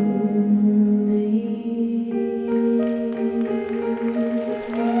in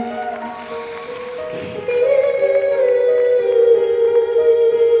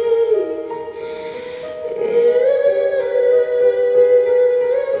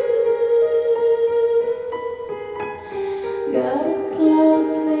Got a cloud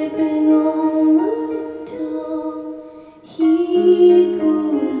sleeping on my tongue. He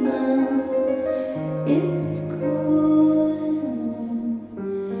goes down, it goes on.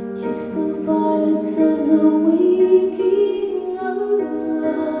 Kiss the violets as the waking up.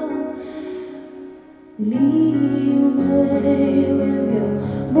 Leave me with your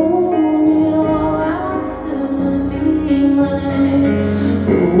bony eyes. Leave me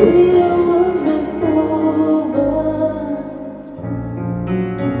the way I was before, but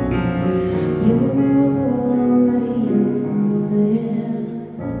you're already in there.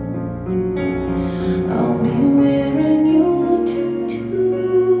 I'll be wearing your tattoo.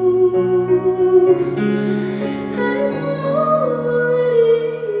 I'm already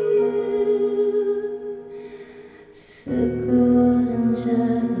circles and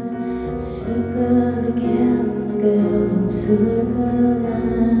circles, circles again, the girls in circles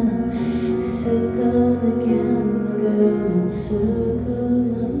and circles again, the girls in circles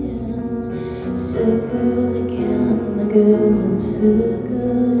again, circles again, the girls in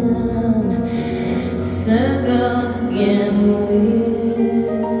circles and circles again.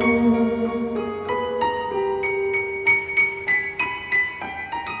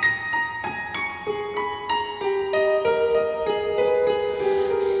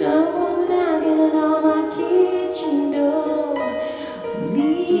 Someone's knocking on my kitchen door.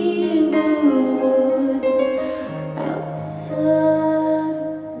 Leave the wood outside.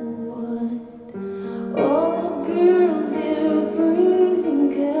 What? All the girls here are freezing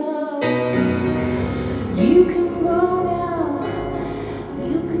cold. You can go now.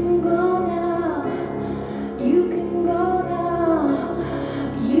 You can go now. You can go now.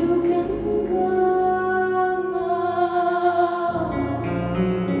 You can go now.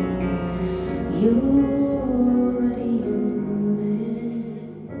 You're already in there.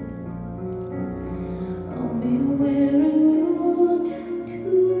 I'll be wearing your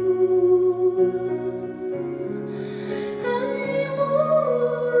tattoo. I'm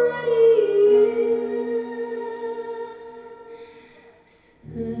already in.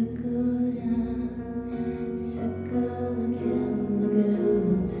 Circles and circles again, the girls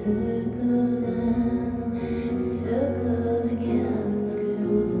in circles and circles again, the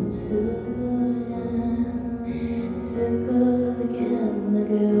girls in circles and circles again, the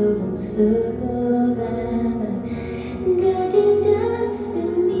girls in circles and got his dance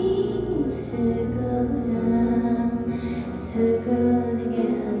beneath circles and circles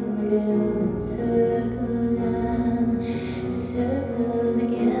again, the girls in circles and circles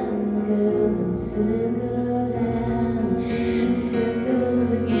again, the circles and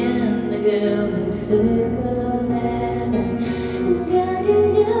circles again. The girls in circles and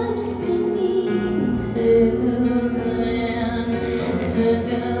guided up spinning circles and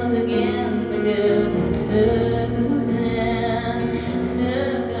circles again. The girls in circles and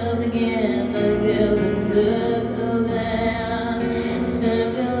circles again. The girls in circles and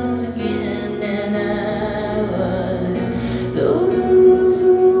circles again. And I was those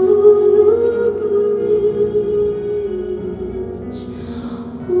over you and she,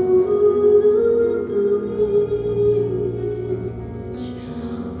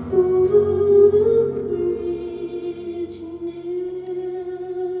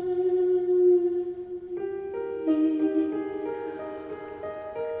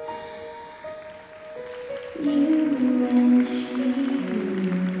 we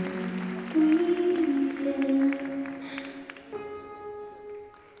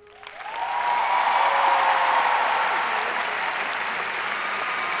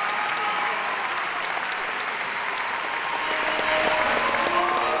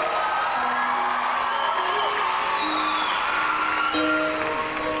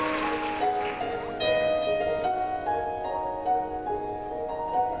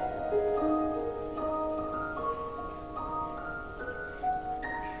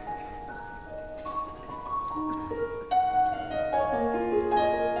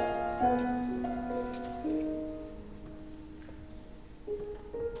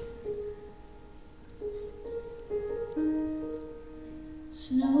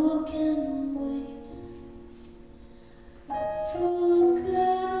snow can wait for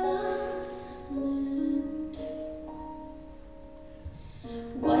government.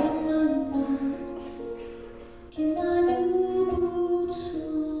 Wipe my nose, get my new boots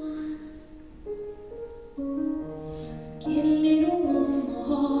on. Get a little warm in my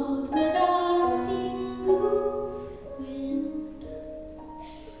heart when I think of winter.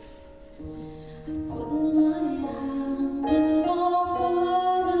 I put my hand in my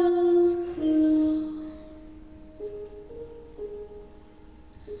father's glove.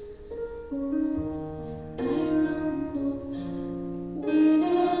 I run up with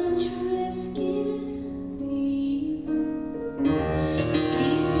a drift-skin people.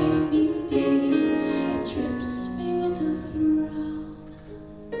 Sleeping Beauty trips me with a frown.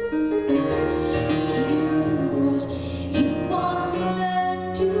 Hear a voice, you must learn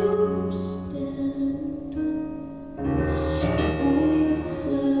to stand up for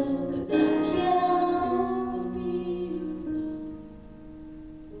yourself, 'cause I can't always be around.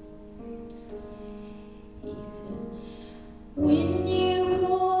 He says, when you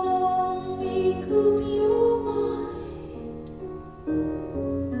gonna make up your mind?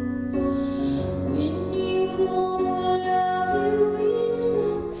 When you gonna love you as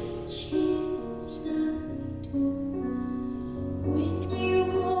much as I do? When you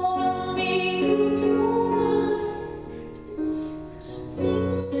gonna make up your mind? 'Cause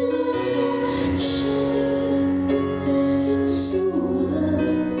things are gonna change so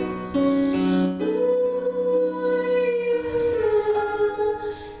fast.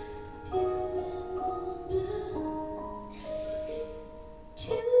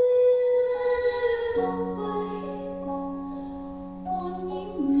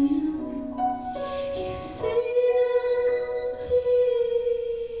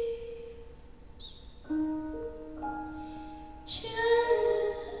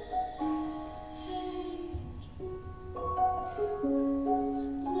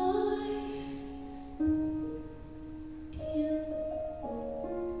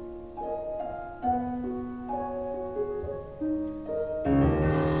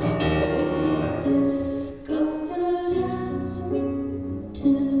 Discovered as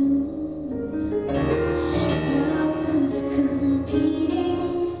winter flowers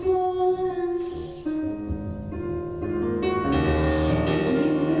competing for the sun.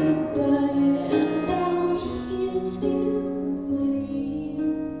 Years go by and I'm here still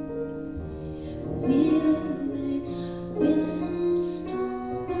waiting. Winter rain with some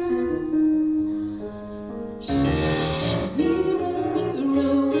snowman wash. Mirror,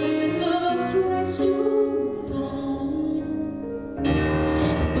 mirror with a crystal palette,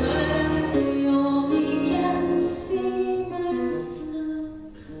 but I only can see myself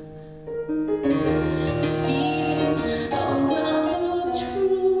speeding around the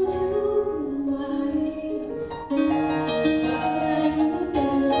truth you hide. But I know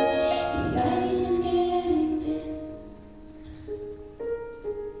that the ice is getting thin.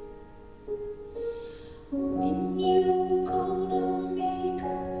 When you gonna make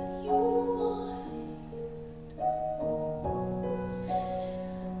up your mind?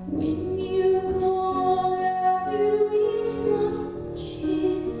 When you gonna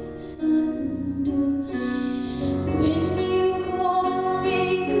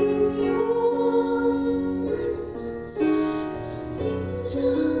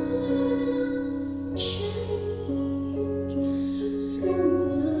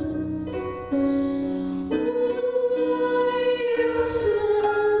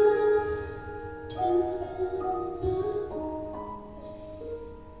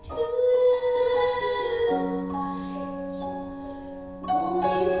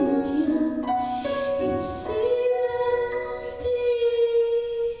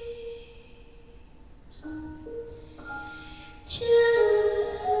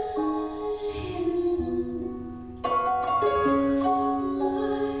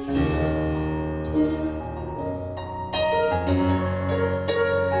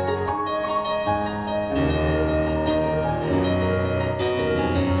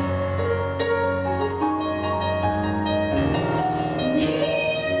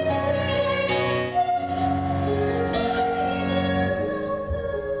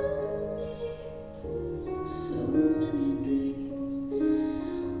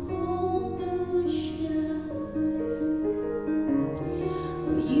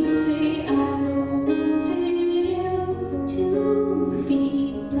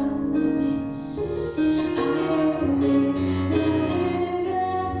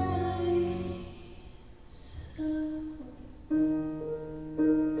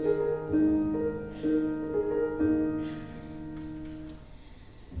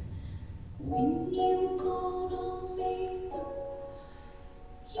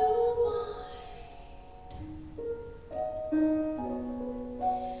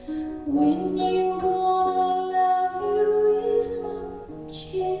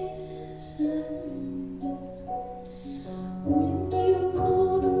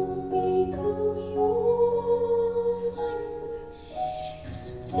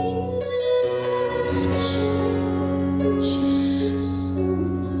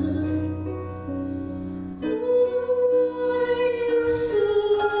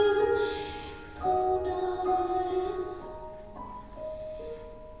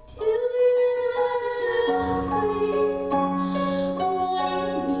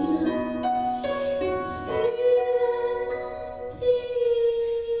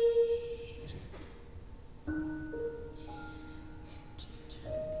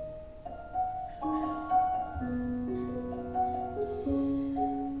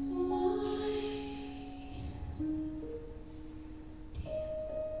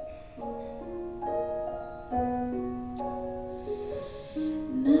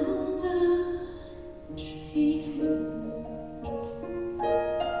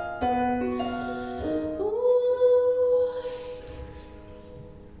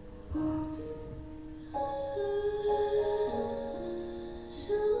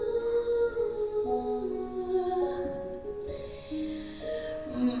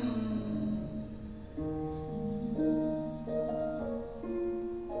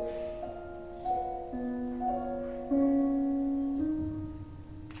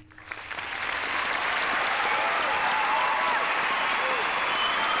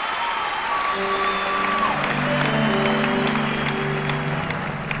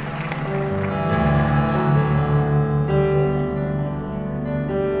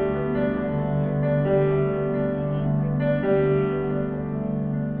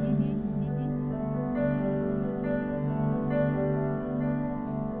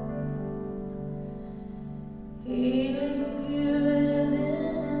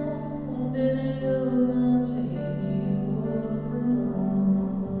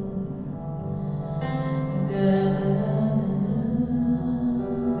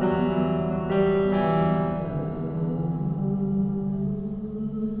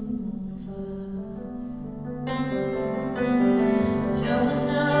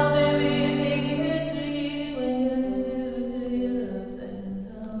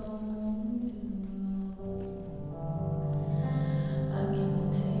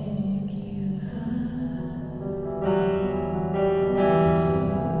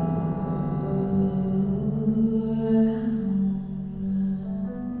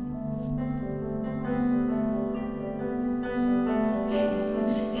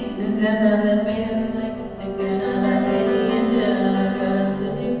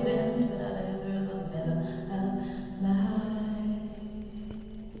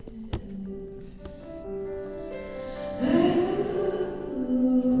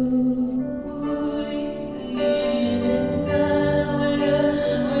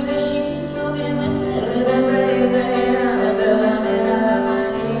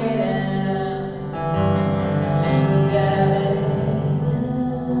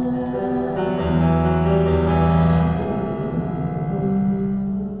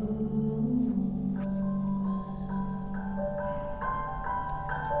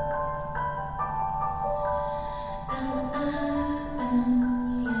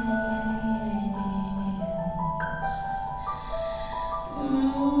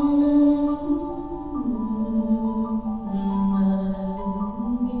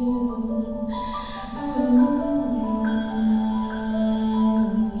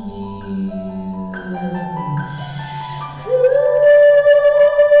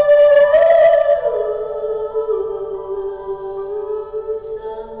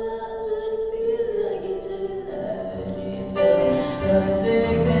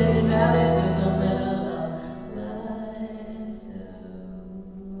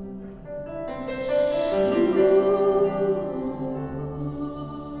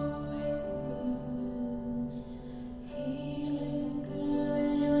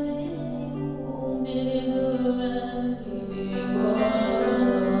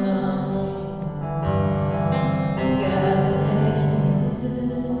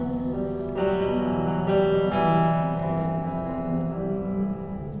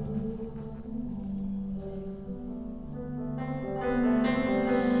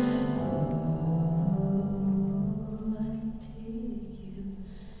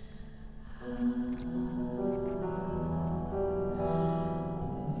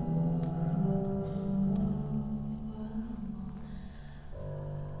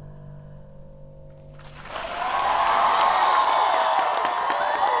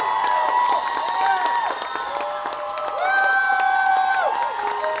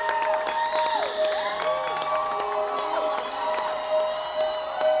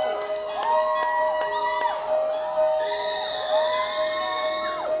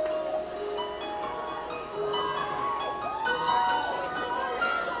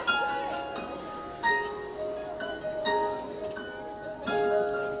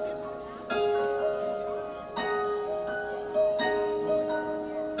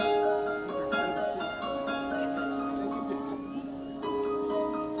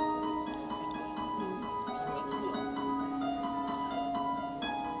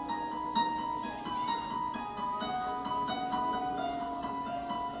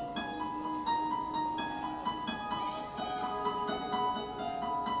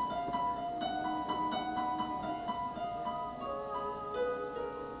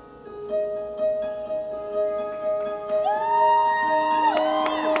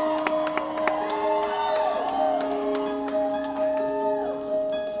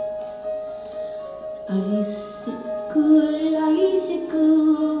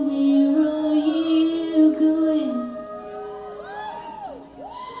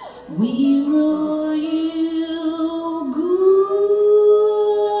We roll you good.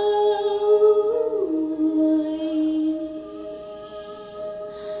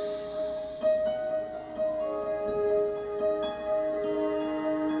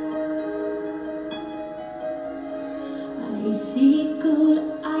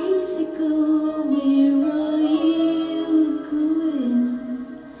 Icicle, icicle, we roll you good.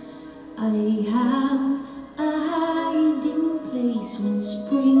 I have a hiding place when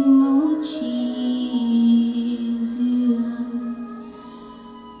spring mochis.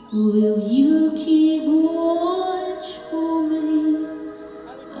 Will you keep watch for me?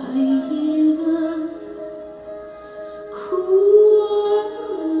 I hear them calling.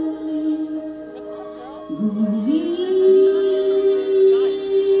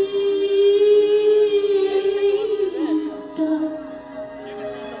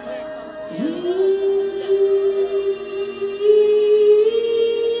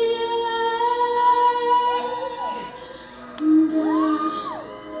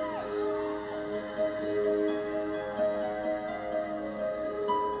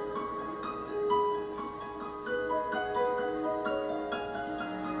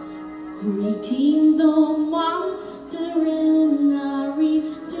 Greeting the monster in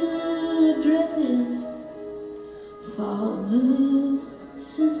Arista dresses. Father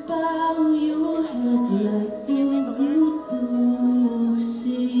says bow your head like the good book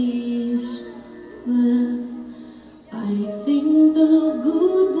says. Then I think the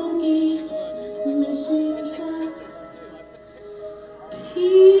good book is missing some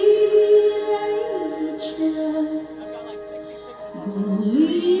picture. Gonna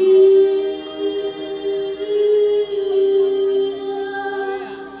leave.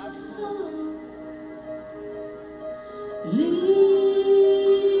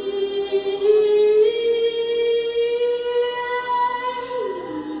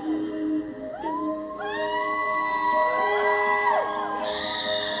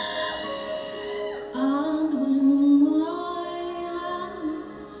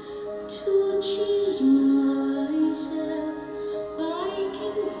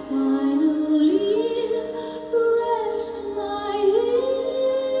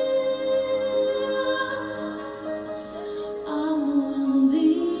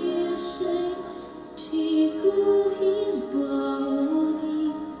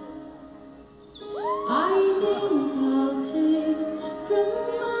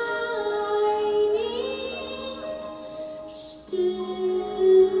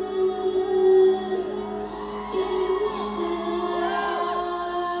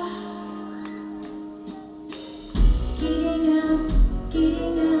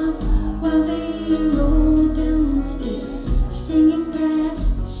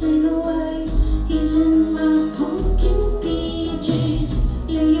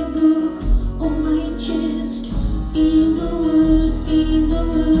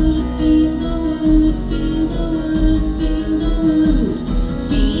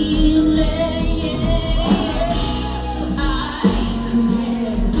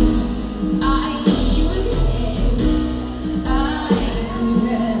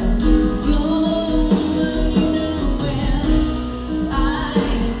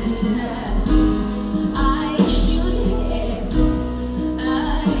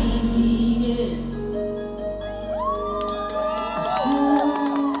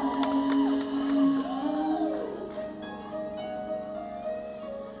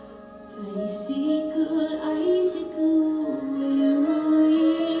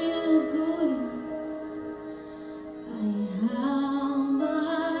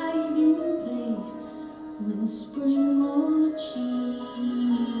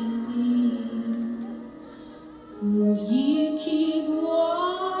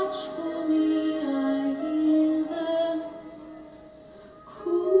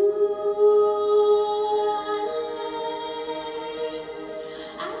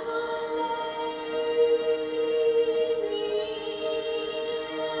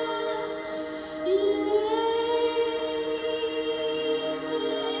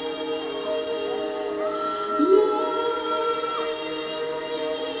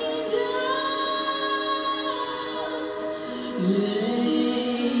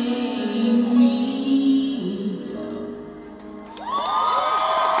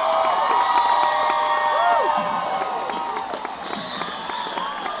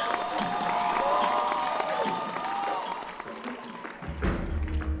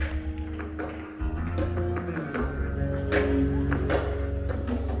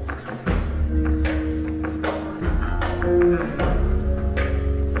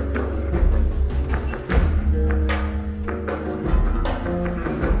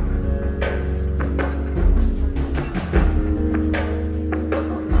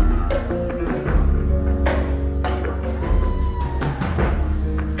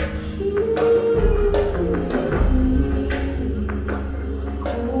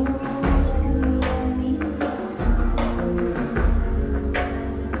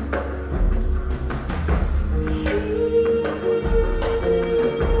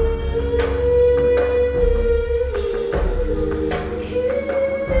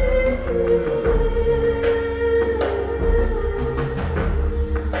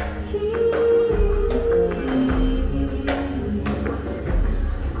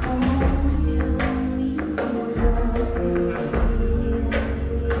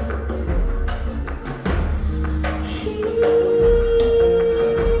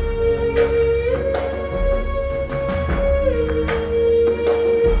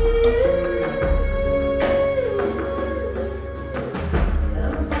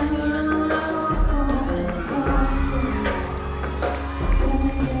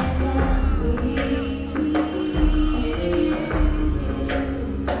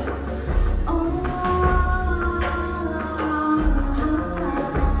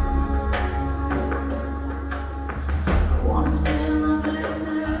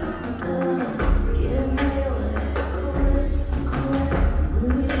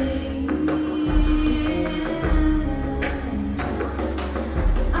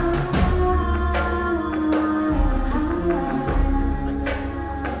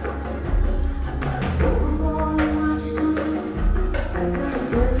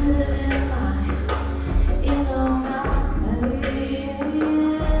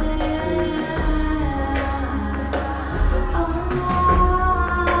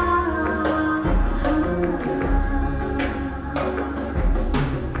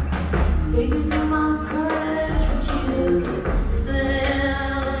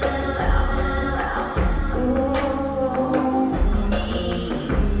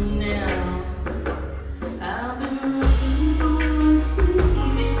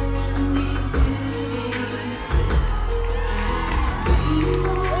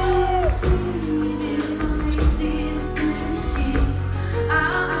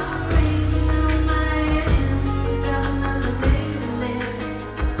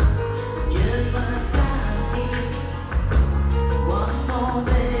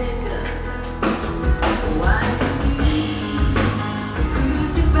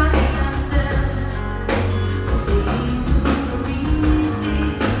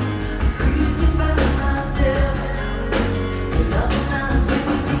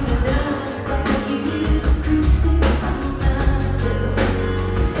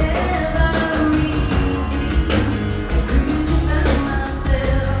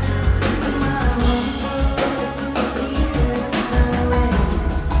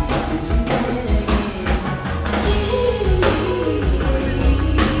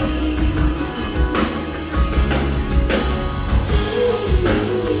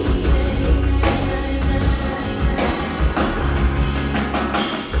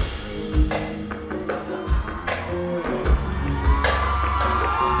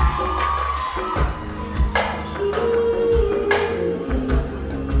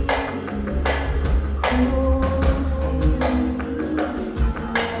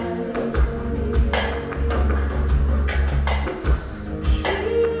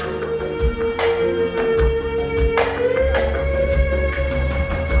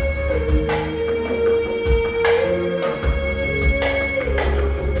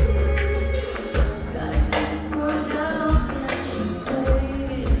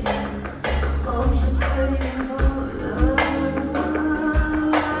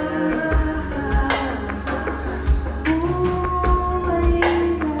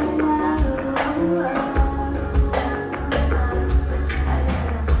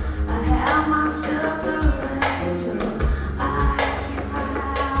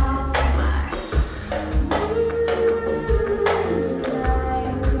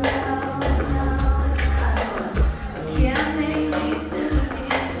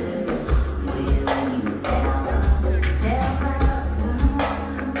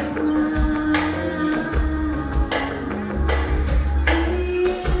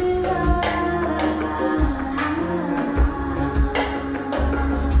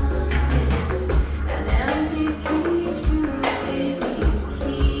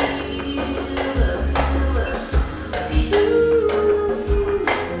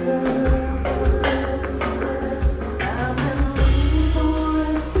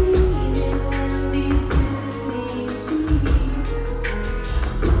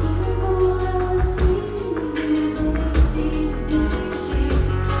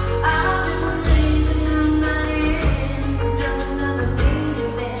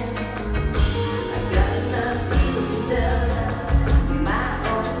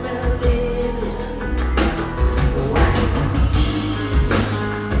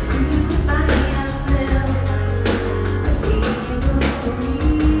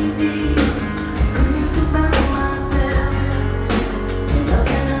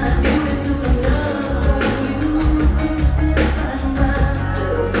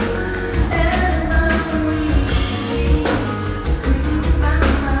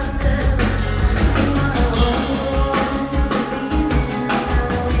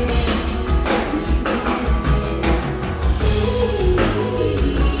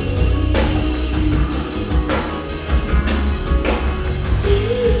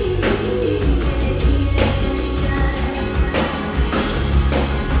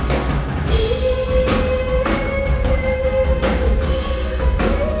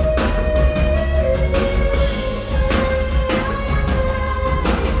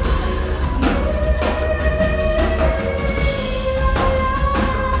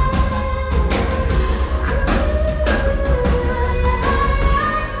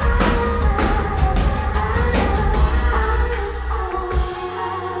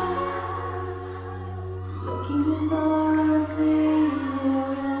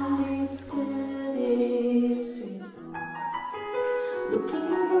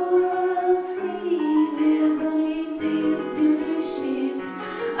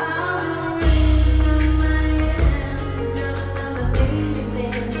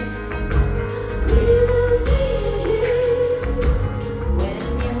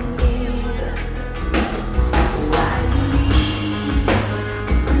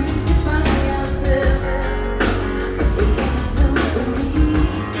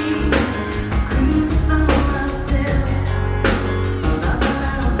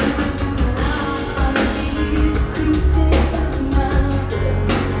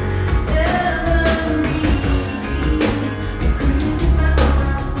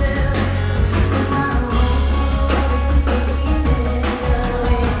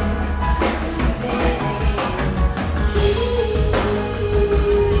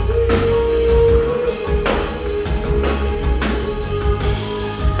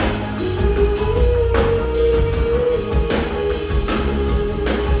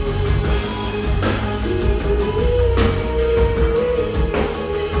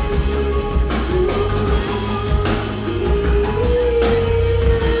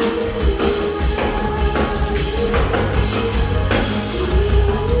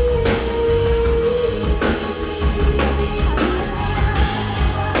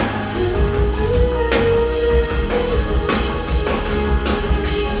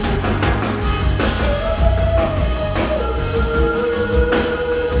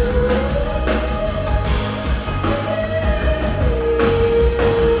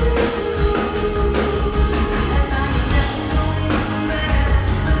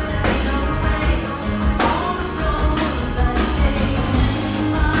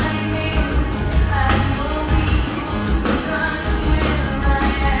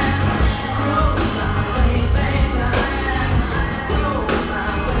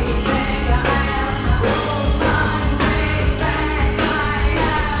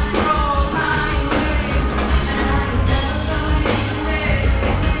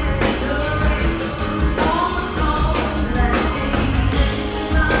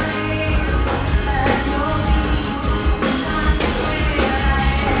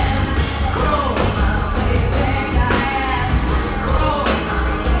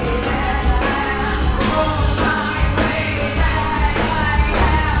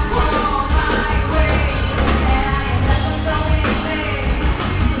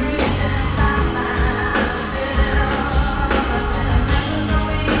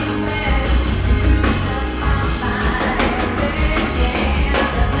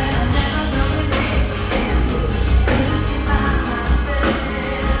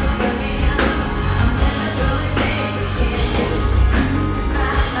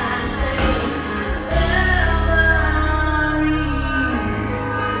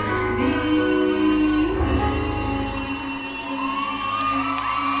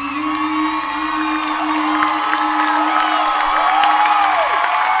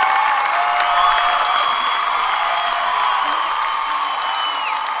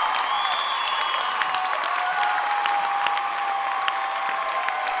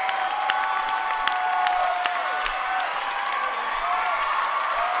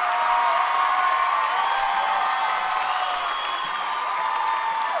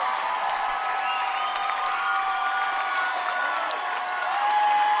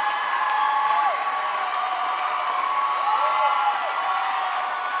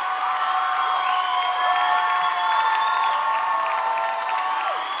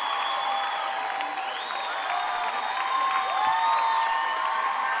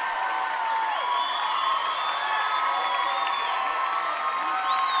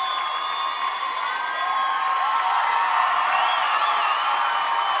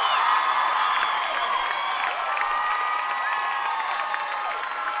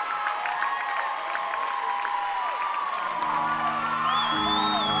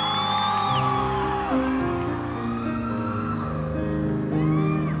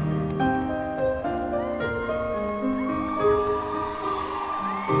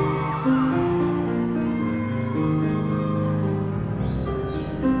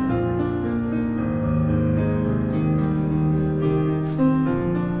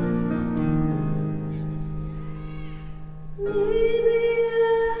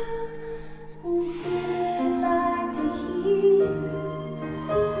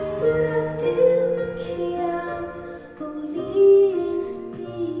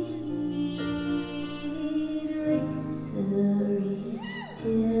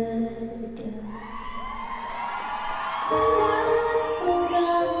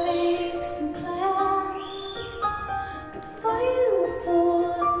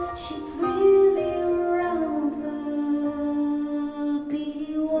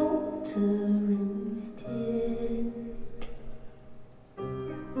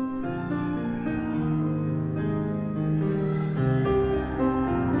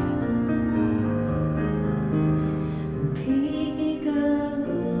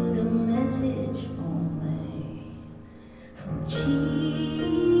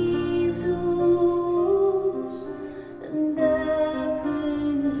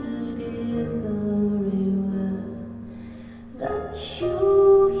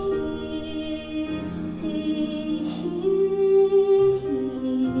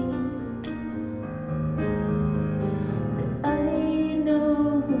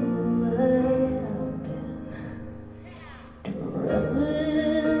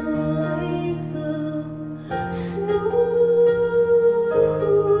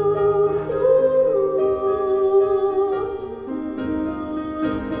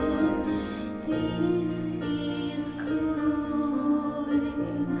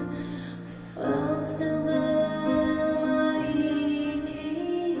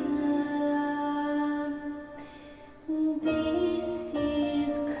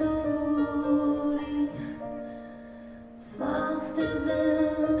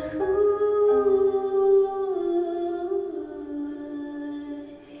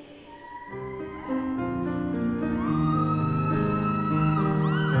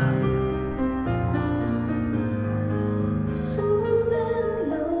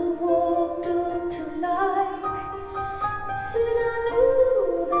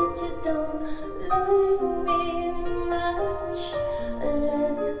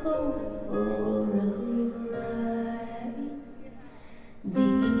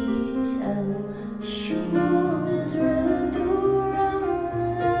 These shoes wrapped around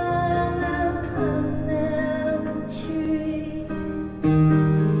the pineapple tree.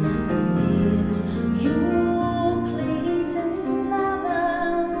 And is you please another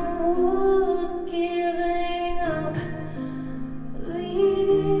wood giving up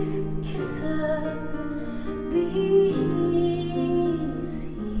these kisses, these years,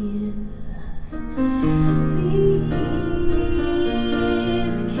 these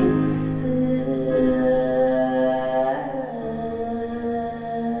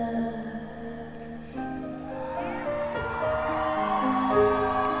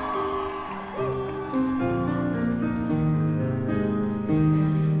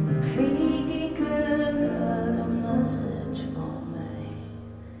Peggy got a message for me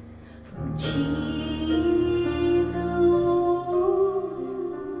from Jesus,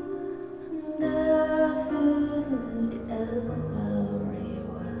 and I've heard every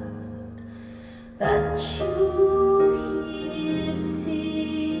word that you have seen.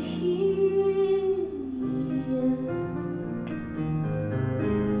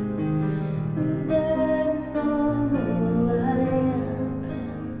 And I know I have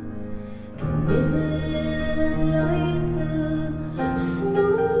been driven like the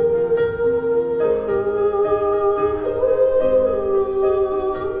snow.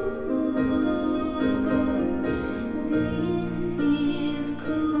 This is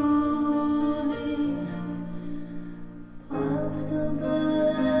cooling faster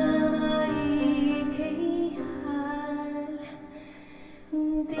than I can hide.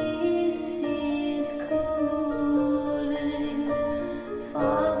 This is cooling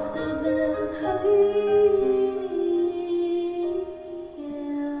faster than I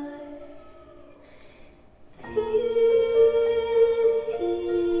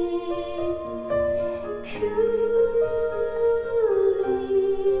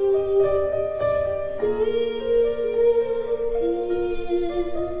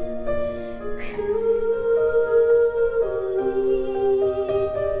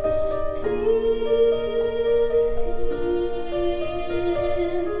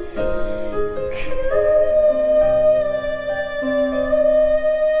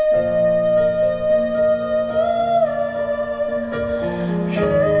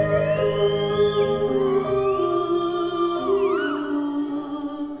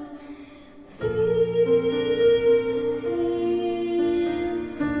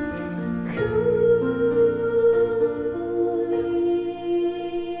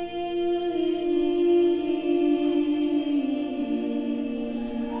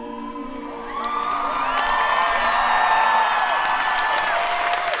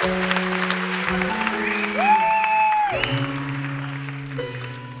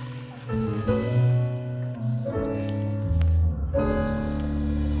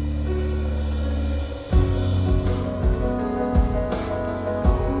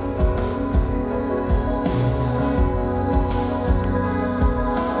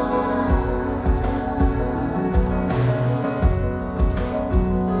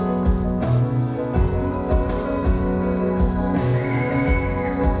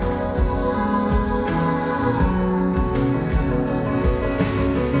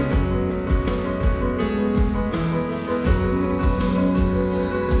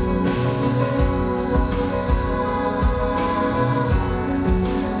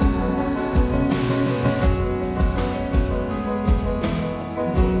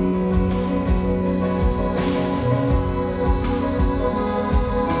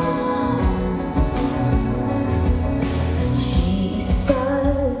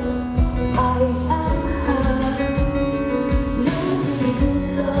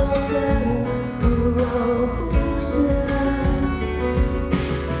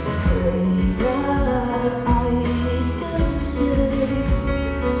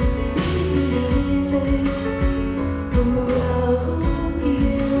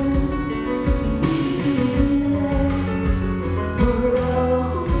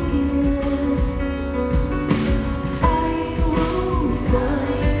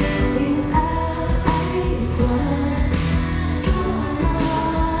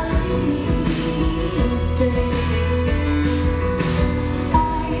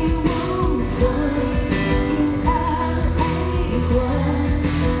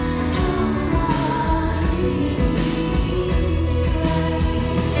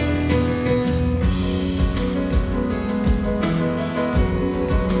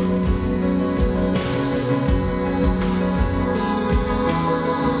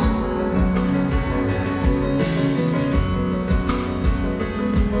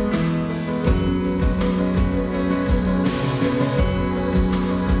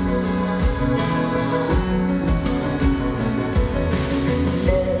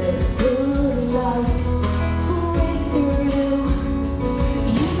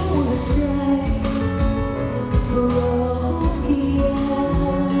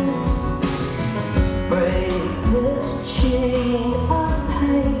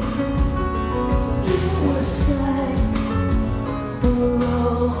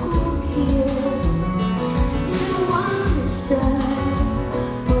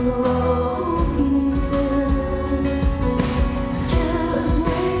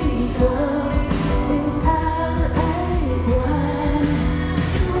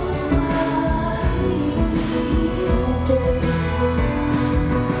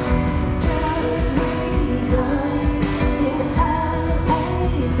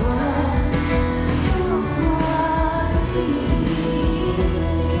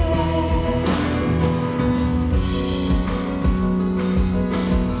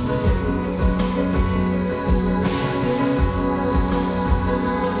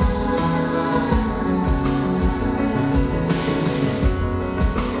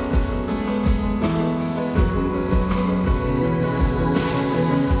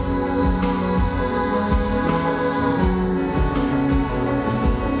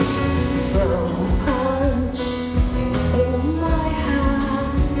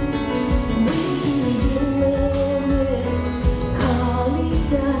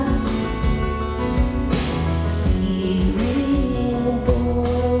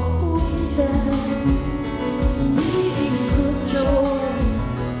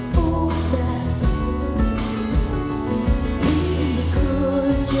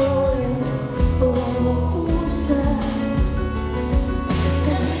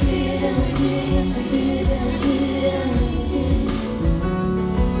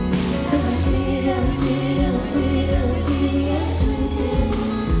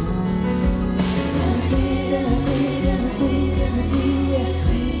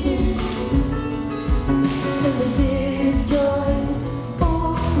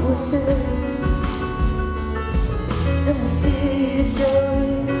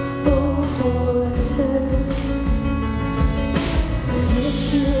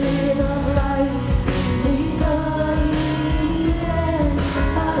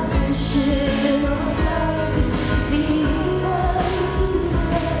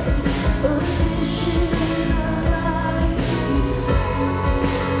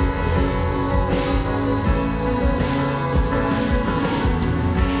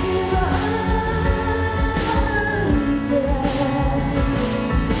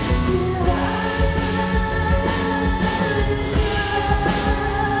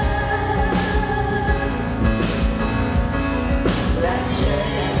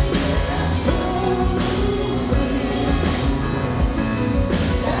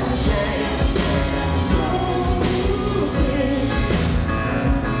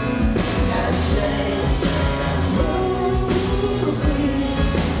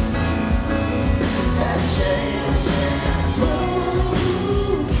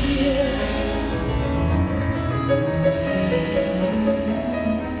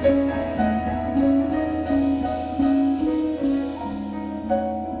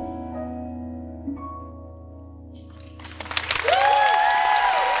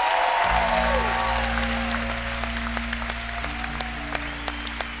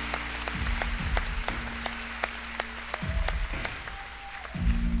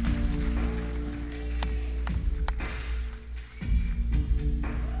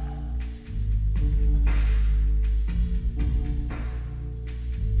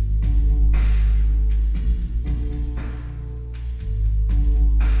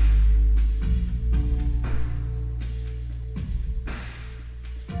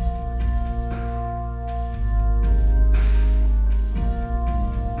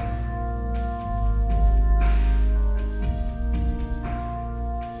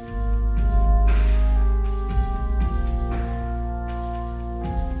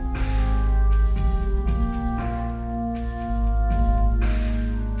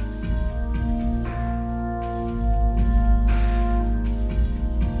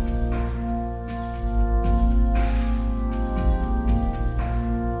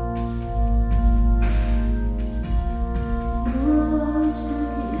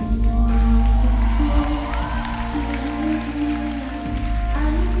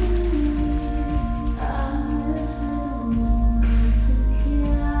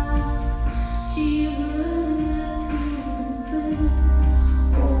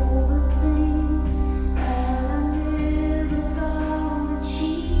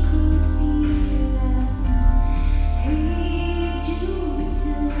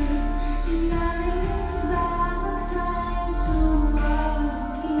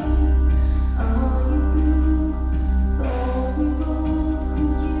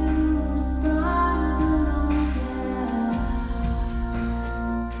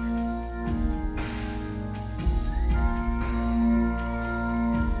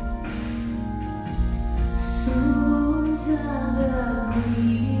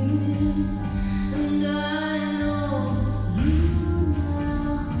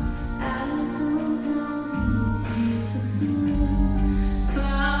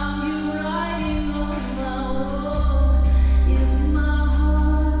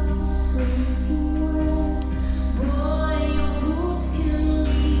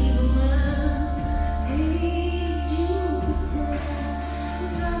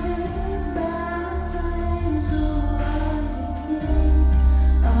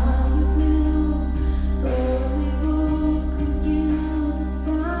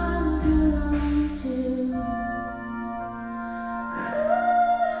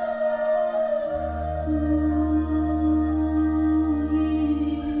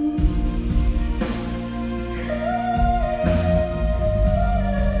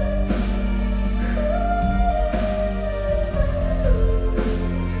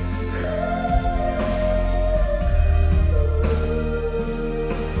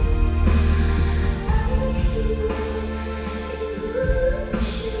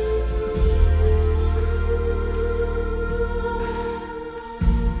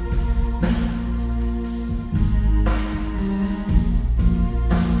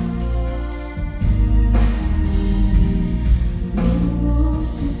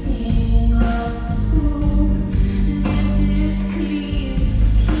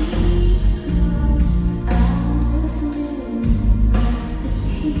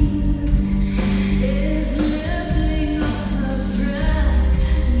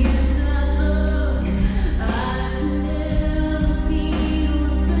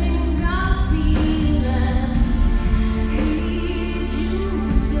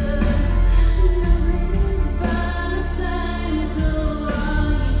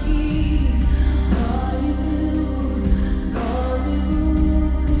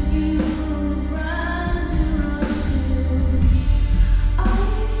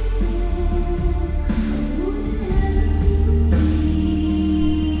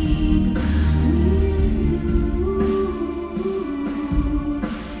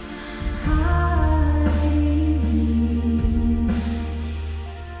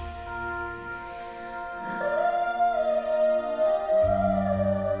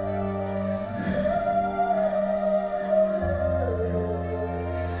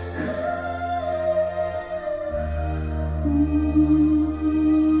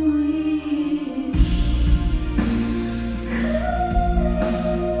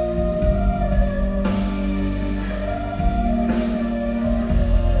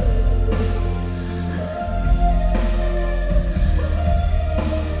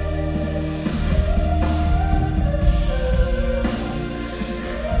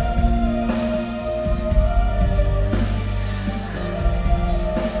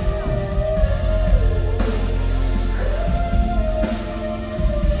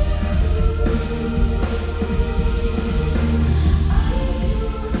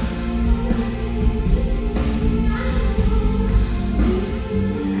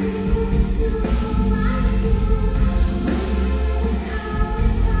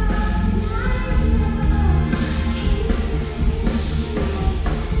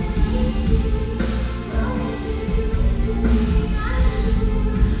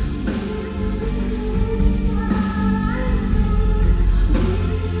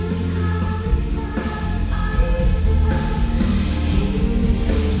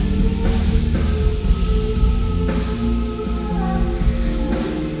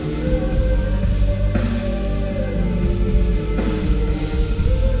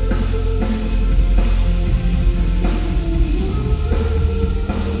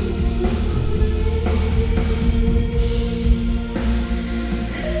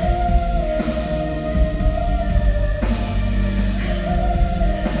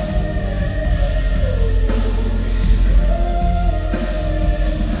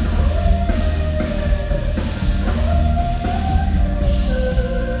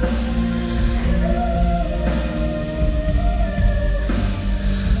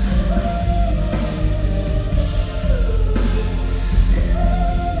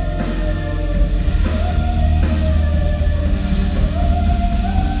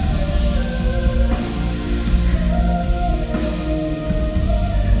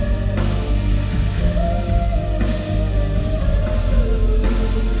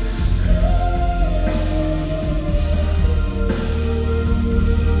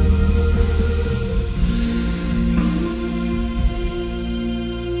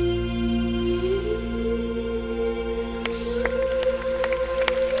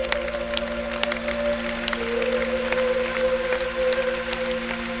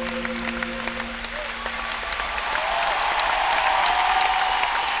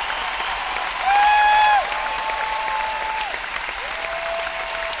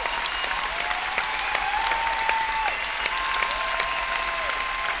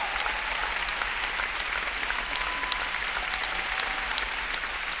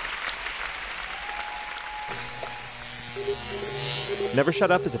Never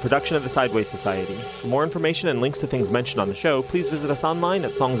Shut Up is a production of the Sideways Society. For more information and links to things mentioned on the show, please visit us online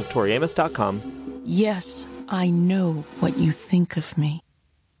at songsoftoriamos.com. Yes, I know what you think of me.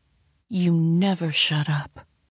 You never shut up.